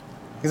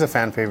a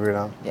fan favorite,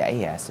 huh? Yeah,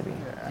 he has to be.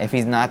 If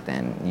he's not,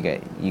 then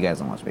you guys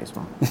don't watch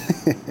baseball.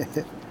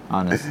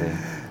 Honestly.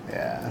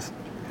 Yeah.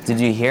 Did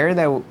you hear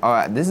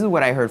that? This is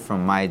what I heard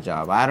from my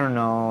job. I don't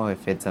know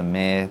if it's a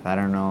myth. I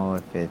don't know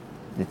if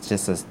it's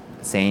just a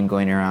saying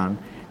going around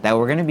that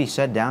we're going to be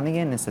shut down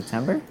again in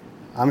September.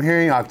 I'm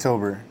hearing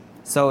October.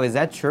 So is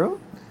that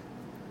true?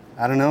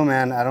 I don't know,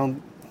 man.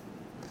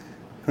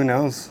 Who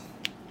knows?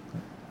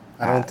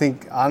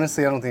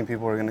 Honestly, I don't think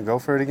people are going to go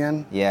for it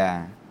again.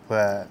 Yeah.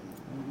 But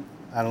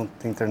I don't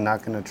think they're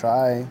not going to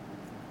try.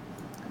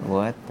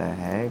 What the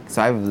heck?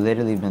 So I've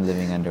literally been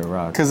living under a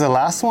rock. Because the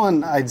last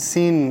one, I'd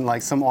seen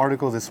like some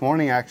article this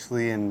morning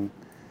actually, and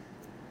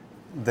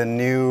the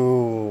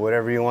new,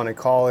 whatever you want to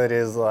call it,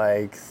 is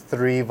like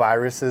 3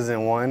 viruses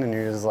in one, and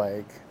you're just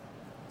like...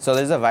 So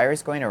there's a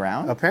virus going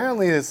around?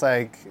 Apparently it's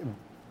like,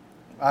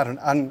 I don't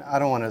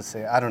want to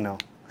say, I don't know.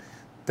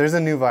 There's a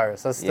new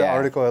virus. That's the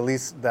article, at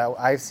least that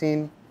I've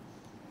seen.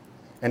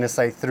 And it's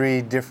like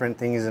 3 different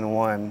things in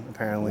one,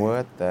 apparently.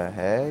 What the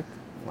heck?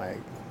 Like,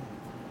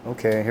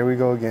 okay, here we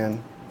go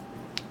again.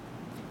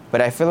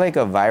 But I feel like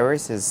a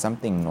virus is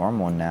something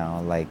normal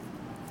now. Like,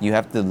 you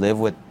have to live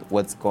with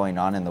what's going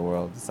on in the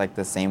world. It's like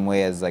the same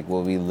way as like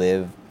will we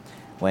live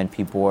when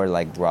people are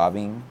like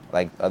robbing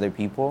like other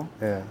people,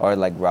 or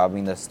like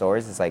robbing the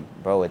stores. It's like,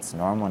 bro, it's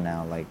normal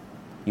now. Like,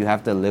 you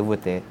have to live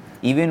with it.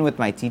 Even with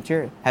my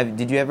teacher,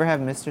 did you ever have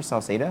Mr.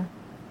 Salceda?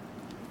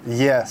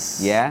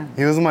 Yes. Yeah?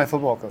 He was my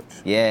football coach.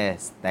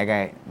 Yes, that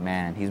guy,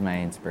 man, he's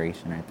my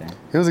inspiration right there.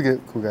 He was a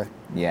cool guy.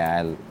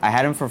 Yeah, I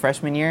had him for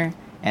freshman year,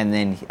 and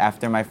then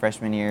after my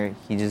freshman year,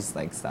 he just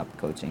like stopped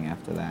coaching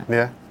after that.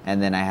 Yeah.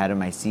 And then I had him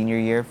my senior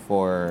year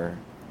for,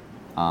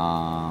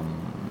 I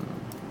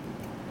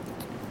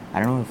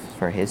don't know if it's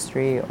for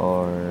history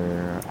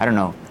or, I don't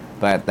know.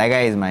 But that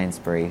guy is my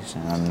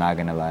inspiration, I'm not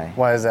gonna lie.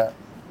 Why is that?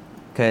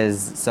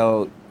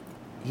 So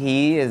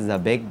he is a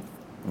big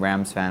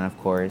Rams fan, of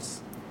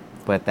course.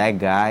 But that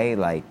guy,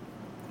 like,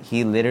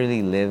 he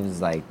literally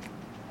lives, like,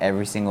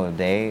 every single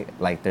day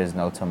like there's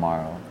no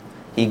tomorrow.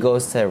 He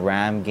goes to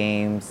Ram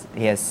games.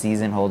 He's a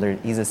season holder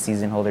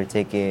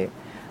ticket.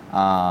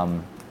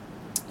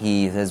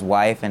 His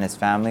wife and his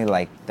family,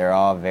 like, they're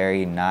all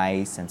very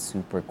nice and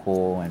super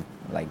cool and,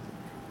 like,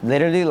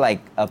 literally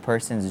like a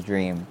person's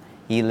dream.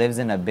 He lives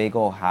in a big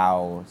old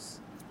house.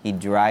 He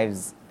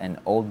drives an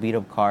old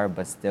beat-up car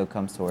but still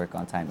comes to work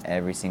on time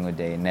every single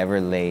day,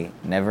 never late,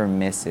 never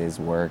misses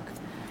work.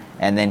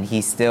 And then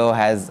he still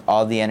has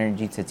all the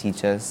energy to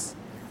teach us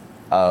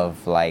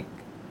of, like,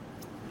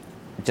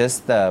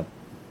 just the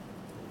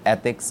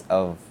ethics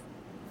of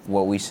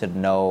what we should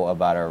know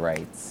about our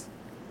rights.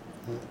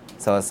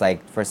 So it's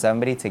like for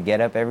somebody to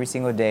get up every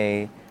single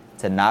day,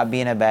 to not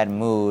be in a bad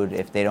mood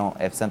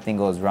if something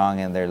goes wrong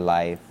in their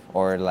life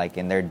or like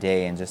in their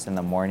day and just in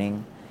the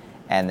morning,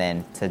 and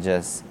then to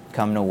just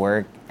come to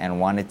work and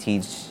want to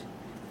teach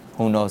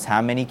who knows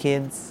how many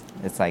kids,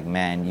 it's like,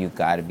 man, you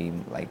gotta be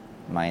like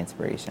my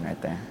inspiration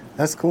right there.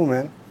 That's cool,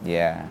 man.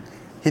 Yeah.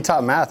 He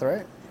taught math,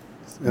 right?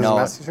 He was a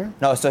math teacher?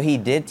 No, so he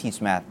did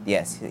teach math.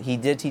 Yes, he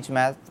did teach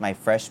math my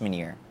freshman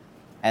year.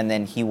 And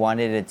then he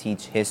wanted to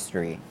teach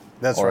history.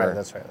 That's right.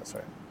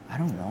 I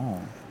don't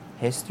know.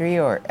 History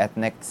or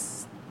ethnic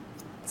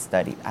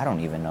study? I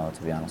don't even know,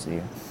 to be honest with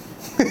you.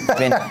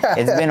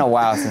 It's been a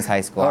while since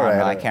high school. I don't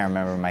know. I can't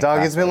remember my Dog,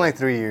 class it's been like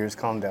 3 years.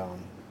 Calm down.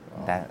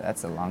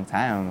 That's a long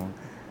time.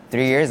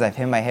 3 years, I've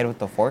hit my head with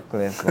the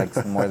forklift,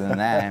 like more than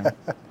that.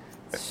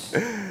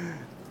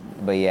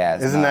 But yeah.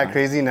 Isn't that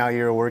crazy? Now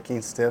you're a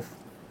working stiff.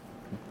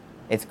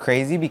 It's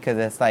crazy because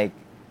it's like,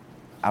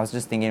 I was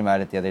just thinking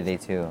about it the other day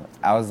too.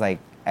 I was like,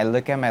 I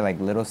look at my like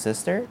little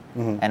sister,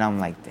 and I'm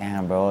like,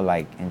 damn, bro,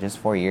 like in just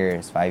 4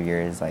 years, 5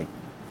 years, like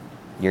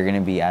you're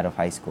gonna be out of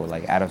high school,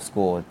 like out of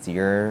school. It's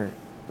your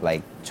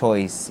like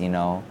choice, you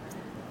know,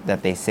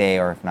 that they say,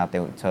 or if not, they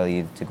would tell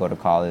you to go to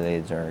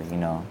college, or you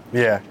know.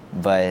 Yeah.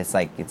 But it's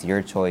like it's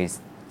your choice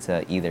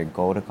to either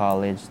go to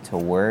college, to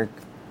work,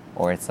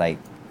 or it's like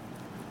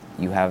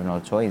you have no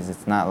choice.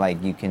 It's not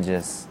like you can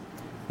just,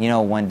 you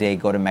know, one day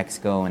go to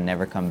Mexico and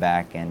never come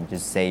back and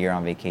just say you're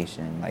on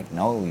vacation. Like,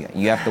 no,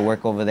 you have to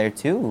work over there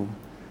too.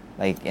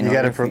 Like, you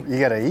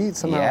gotta eat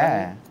somehow.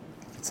 Yeah. Right?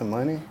 Get some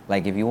money.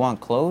 Like, if you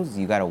want clothes,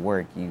 you gotta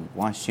work. You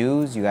want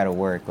shoes, you gotta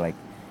work. Like,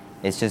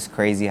 it's just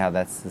crazy how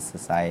that's the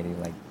society.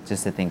 Like,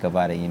 just to think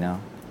about it, you know?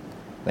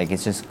 Like,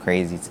 it's just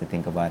crazy to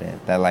think about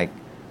it. That, like,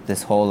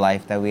 this whole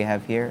life that we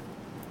have here,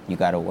 you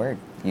gotta work.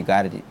 You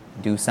gotta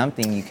do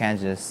something. You can't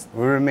just...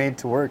 We were made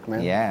to work,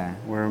 man. Yeah.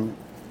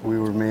 We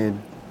were made,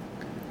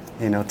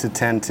 you know, to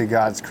tend to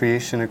God's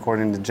creation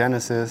according to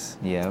Genesis.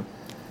 Yep.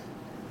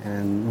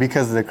 And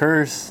because of the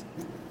curse,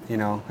 you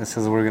know, it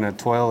says we're gonna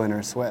toil in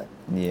our sweat.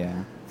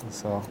 Yeah.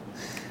 So,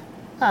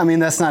 I mean,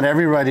 that's not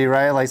everybody,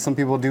 right? Like, some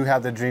people do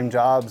have the dream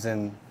jobs,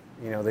 and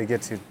you know, they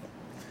get to,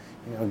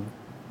 you know,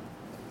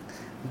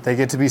 they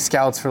get to be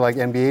scouts for like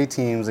NBA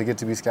teams. They get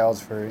to be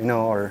scouts for, you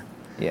know, or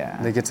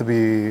they get to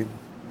be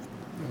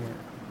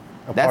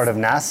a part of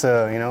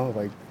NASA. You know,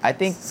 like, I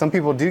think some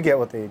people do get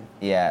what they.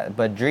 Yeah,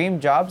 but dream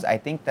jobs, I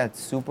think that's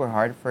super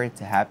hard for it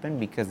to happen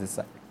because it's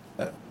like,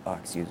 oh,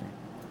 excuse me.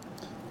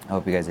 I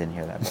hope you guys didn't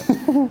hear that.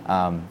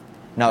 But,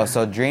 no,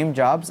 so dream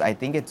jobs, I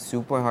think it's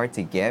super hard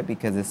to get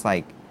because it's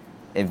like,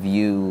 if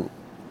you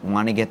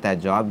want to get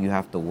that job, you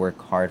have to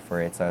work hard for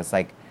it. So it's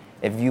like,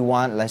 if you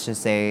want, let's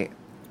just say,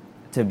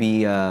 to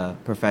be a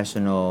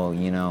professional,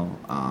 you know,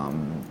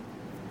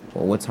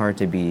 well, what's hard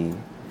to be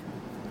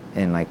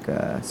in like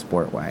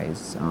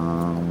sport-wise?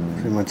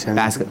 Pretty much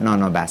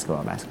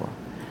basketball.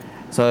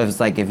 So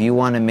it's like, if you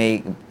want to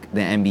make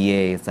the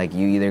NBA, it's like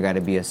you either got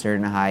to be a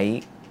certain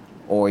height,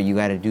 or you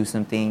got to do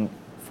something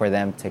for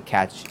them to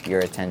catch your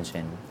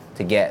attention,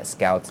 to get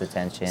scouts'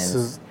 attention.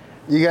 So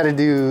you got to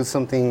do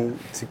something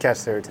to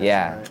catch their attention.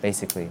 Yeah, right?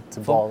 basically. To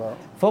ball out.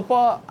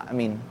 Football, I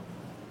mean,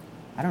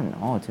 I don't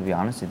know, to be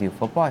honest with you.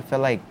 Football, I feel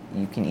like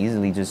you can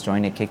easily just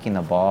join it kicking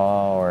the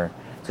ball or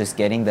just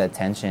getting the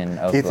attention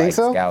of like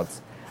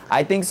scouts.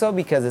 I think so,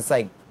 because it's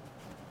like,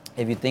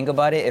 if you think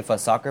about it, if a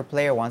soccer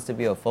player wants to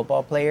be a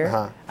football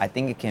player, I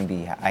think it can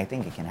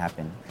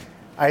happen.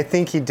 I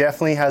think he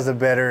definitely has a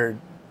better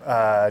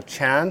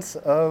chance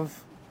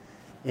of,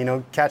 you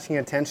know, catching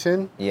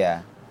attention.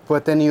 Yeah.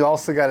 But then you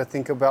also got to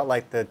think about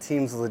like the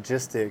team's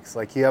logistics.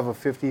 Like, you have a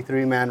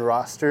 53-man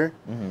roster.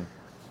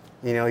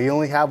 You know, you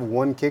only have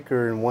one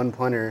kicker and one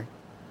punter.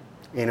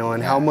 You know,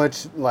 and how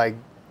much like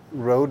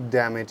road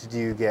damage do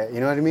you get? You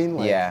know what I mean?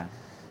 Like, yeah.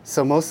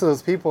 So most of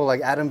those people,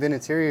 like Adam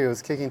Vinatieri,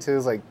 was kicking to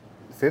his like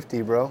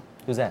 50, bro.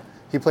 Who's that?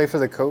 He played for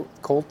the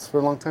Colts for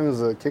a long time. He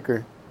was a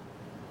kicker.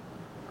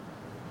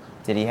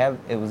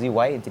 Was he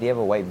white? Did he have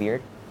a white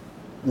beard?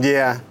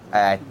 Yeah.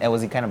 And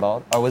was he kind of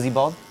bald? Or was he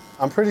bald?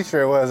 I'm pretty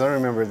sure it was. I don't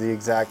remember the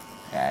exact.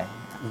 Yeah.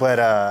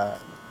 But,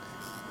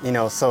 you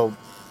know, so,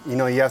 you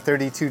know, you have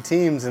 32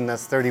 teams, and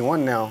that's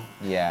 31 now.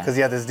 Yeah. Because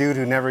you have this dude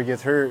who never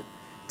gets hurt,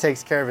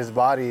 takes care of his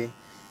body,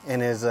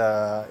 and is,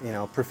 you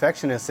know,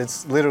 perfectionist.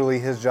 It's literally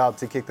his job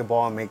to kick the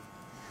ball and make.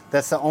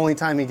 That's the only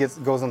time he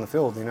goes on the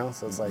field, you know?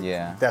 So it's like,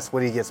 that's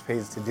what he gets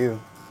paid to do.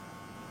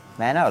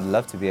 Man, I would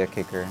love to be a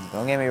kicker.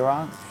 Don't get me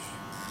wrong.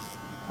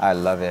 I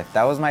love it. If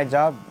that was my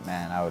job,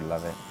 man, I would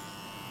love it.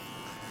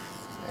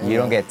 You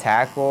don't get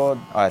tackled.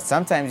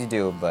 Sometimes you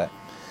do, but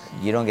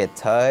you don't get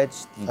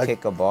touched. You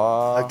kick a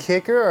ball. A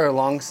kicker or a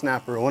long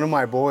snapper? One of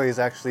my boys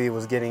actually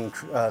was getting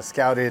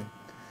scouted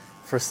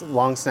for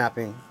long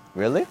snapping.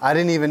 Really? I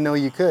didn't even know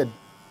you could.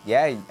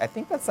 Yeah, I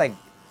think that's like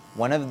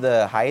one of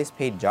the highest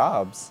paid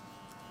jobs.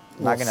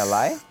 Not gonna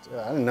lie.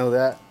 I didn't know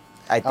that.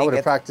 I would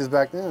have practiced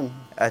back then.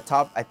 I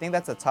think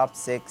that's a top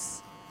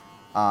 6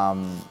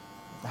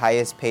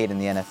 highest paid in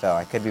the NFL.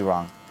 I could be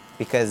wrong,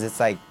 because it's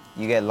like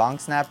you get long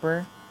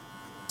snapper,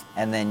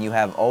 and then you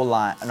have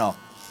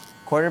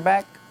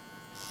quarterback,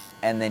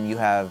 and then you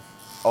have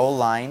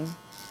O-line,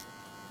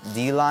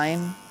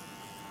 D-line,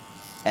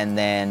 and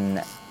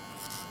then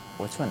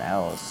which one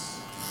else?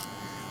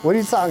 What are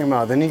you talking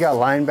about? Then you got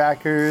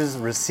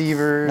linebackers,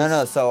 receivers.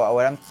 No. So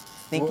what I'm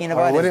thinking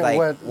about is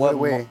like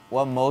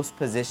what most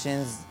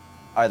positions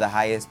are the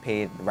highest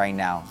paid right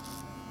now.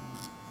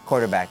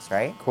 Quarterbacks,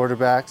 right?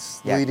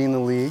 Quarterbacks leading the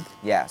league.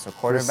 Yeah, so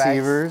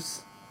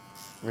quarterbacks.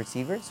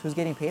 Receivers. Who's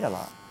getting paid a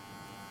lot?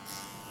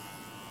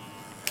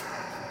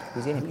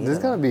 Who's getting paid? There's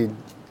got to be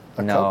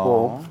a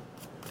couple.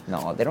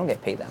 No, they don't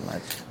get paid that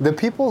much. The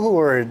people who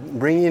are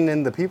bringing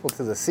in the people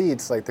to the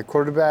seats, like the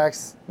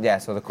quarterbacks Yeah,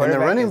 so the and quarterback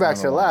the running is backs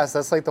are number one. last.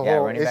 That's like the Yeah,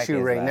 whole running back issue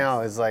is right last.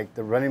 now is like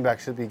the running back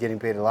should be getting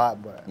paid a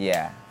lot, but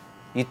Yeah.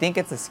 You think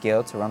it's a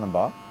skill to run the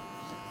ball?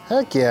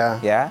 heck yeah.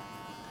 Yeah?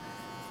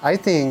 I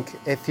think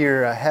if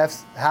you're a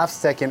half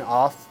second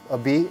off a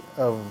beat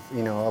of,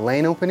 you know, a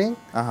lane opening,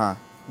 Uh-huh.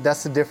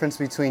 that's the difference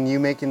between you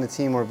making the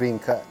team or being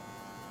cut.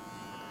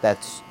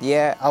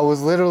 Yeah. I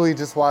was literally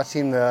just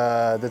watching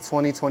the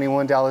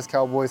 2021 Dallas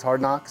Cowboys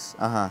Hard Knocks,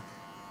 Uh-huh.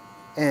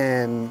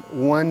 and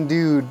one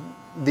dude,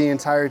 the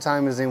entire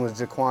time, his name was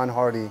Jaquan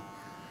Hardy.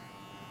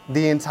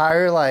 The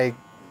entire like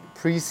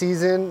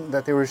preseason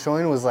that they were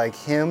showing was like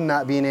him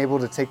not being able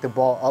to take the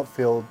ball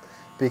upfield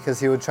because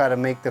he would try to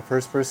make the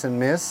first person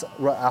miss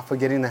off of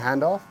getting the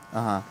handoff.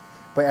 Uh-huh.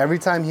 But every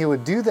time he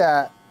would do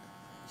that,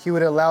 he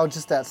would allow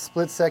just that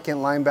split second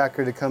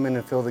linebacker to come in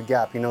and fill the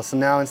gap. You know, so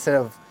now instead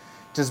of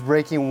just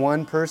breaking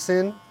one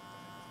person,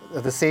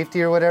 the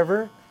safety or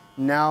whatever,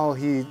 now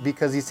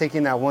because he's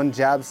taking that one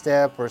jab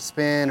step or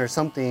spin or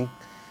something,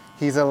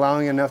 he's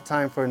allowing enough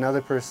time for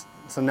another person.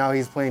 So now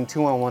he's playing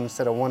 2-on-1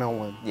 instead of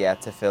 1-on-1. Yeah,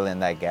 to fill in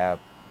that gap.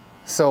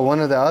 So one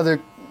of the other,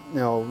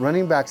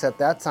 running backs at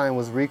that time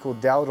was Rico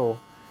Dowdle,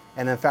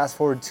 and then fast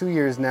forward 2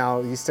 years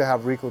now, you still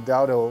have Rico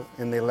Dowdle,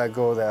 and they let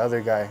go of that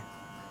other guy.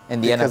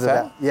 In the Because NFL? of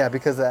that. Yeah,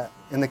 because of that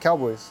in the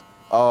Cowboys.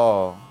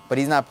 Oh, but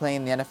he's not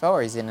playing the NFL,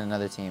 or he's in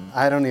another team?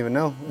 I don't even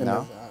know.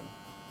 No?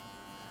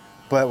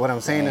 But what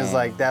I'm saying is Dang.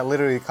 like that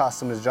literally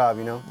cost him his job,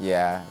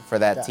 Yeah, for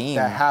that team.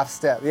 That half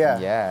step, yeah.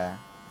 Yeah.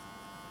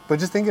 But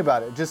just think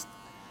about it. Just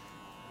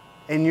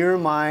in your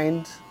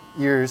mind,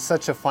 you're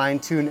such a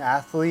fine-tuned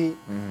athlete.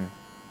 Mm-hmm.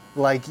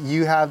 Like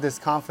you have this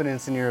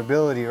confidence in your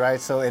ability, right?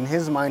 So in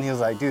his mind, he was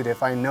like, dude,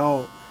 if I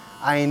know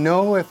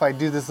if I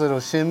do this little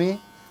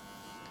shimmy,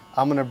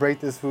 I'm gonna break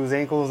this fool's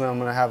ankles and I'm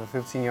gonna have a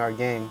 15-yard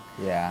gain.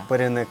 Yeah.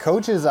 But in the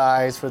coach's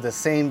eyes, for the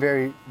same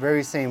very,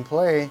 very same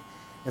play,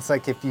 it's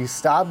like if you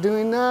stop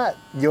doing that,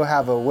 you'll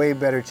have a way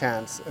better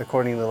chance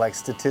according to like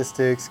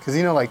statistics. Because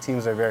like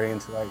teams are very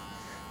into like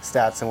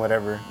stats and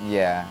whatever.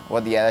 Yeah.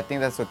 Well, yeah, I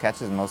think that's what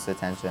catches most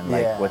attention.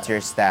 Like, Yeah. what's your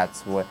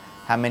stats?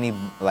 How many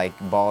like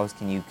balls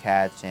can you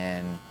catch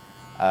in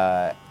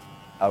a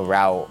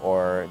route,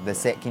 or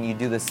can you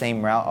do the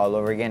same route all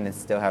over again and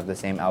still have the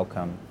same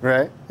outcome?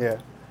 Right? Yeah.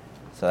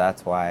 So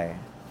that's why.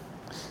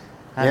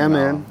 I Yeah, don't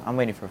know. man. I'm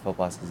waiting for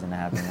football season to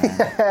happen,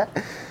 man.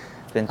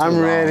 It's been too I'm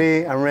long.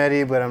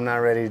 ready, but I'm not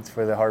ready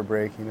for the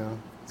heartbreak,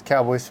 As a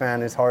Cowboys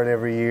fan, it's hard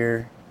every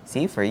year.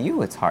 See, for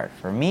you, it's hard.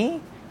 For me,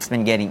 it's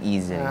been getting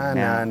easier.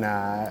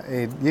 Nah.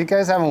 Hey, you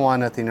guys haven't won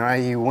nothing,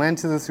 right? You went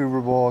to the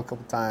Super Bowl a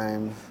couple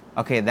times.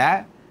 Okay,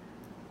 that.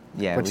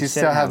 Yeah, But we you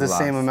still shouldn't have the lost.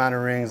 same amount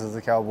of rings as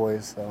the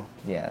Cowboys, so.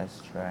 Yeah,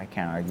 that's true. I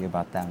can't argue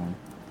about that one.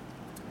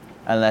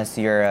 Unless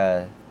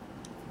you're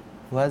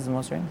who has the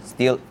most rings?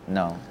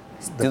 No.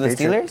 Do the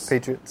Steelers?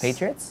 Patriots.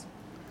 Patriots?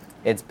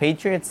 It's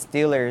Patriots,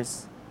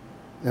 Steelers,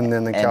 And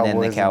then the and Cowboys.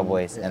 then the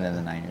Cowboys, and then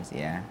the Niners.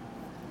 Yeah.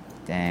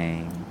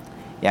 Dang.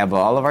 Yeah, but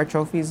all of our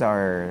trophies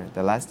are.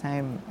 The last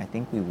time I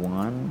think we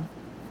won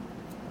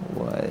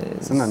was.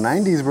 It's in the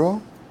 90s,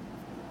 bro.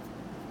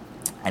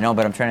 I know,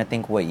 but I'm trying to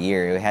think what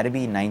year. It had to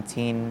be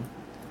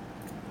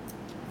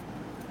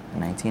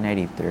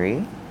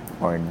 1993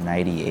 or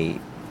 98.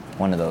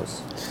 One of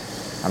those.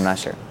 I'm not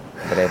sure.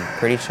 But I'm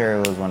pretty sure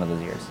it was one of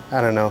those years.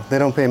 I don't know. They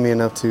don't pay me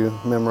enough to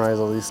memorize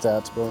all these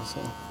stats, bro. So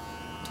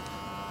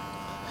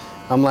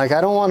I'm like,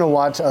 I don't want to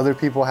watch other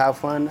people have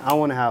fun. I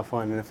want to have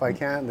fun. And if I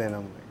can't, then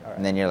I'm like, all right.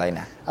 And then you're like,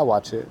 nah. I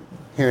watch it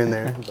here and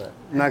there, but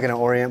I'm not going to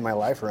orient my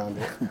life around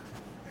it.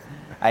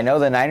 I know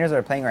the Niners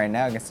are playing right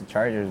now against the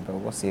Chargers, but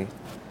we'll see.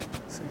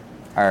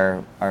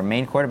 Our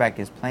main quarterback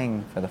is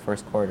playing for the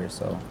first quarter,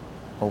 so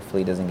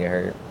hopefully he doesn't get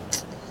hurt.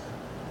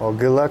 Well,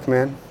 good luck,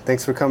 man.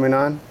 Thanks for coming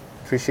on.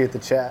 Appreciate the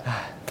chat.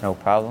 No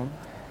problem.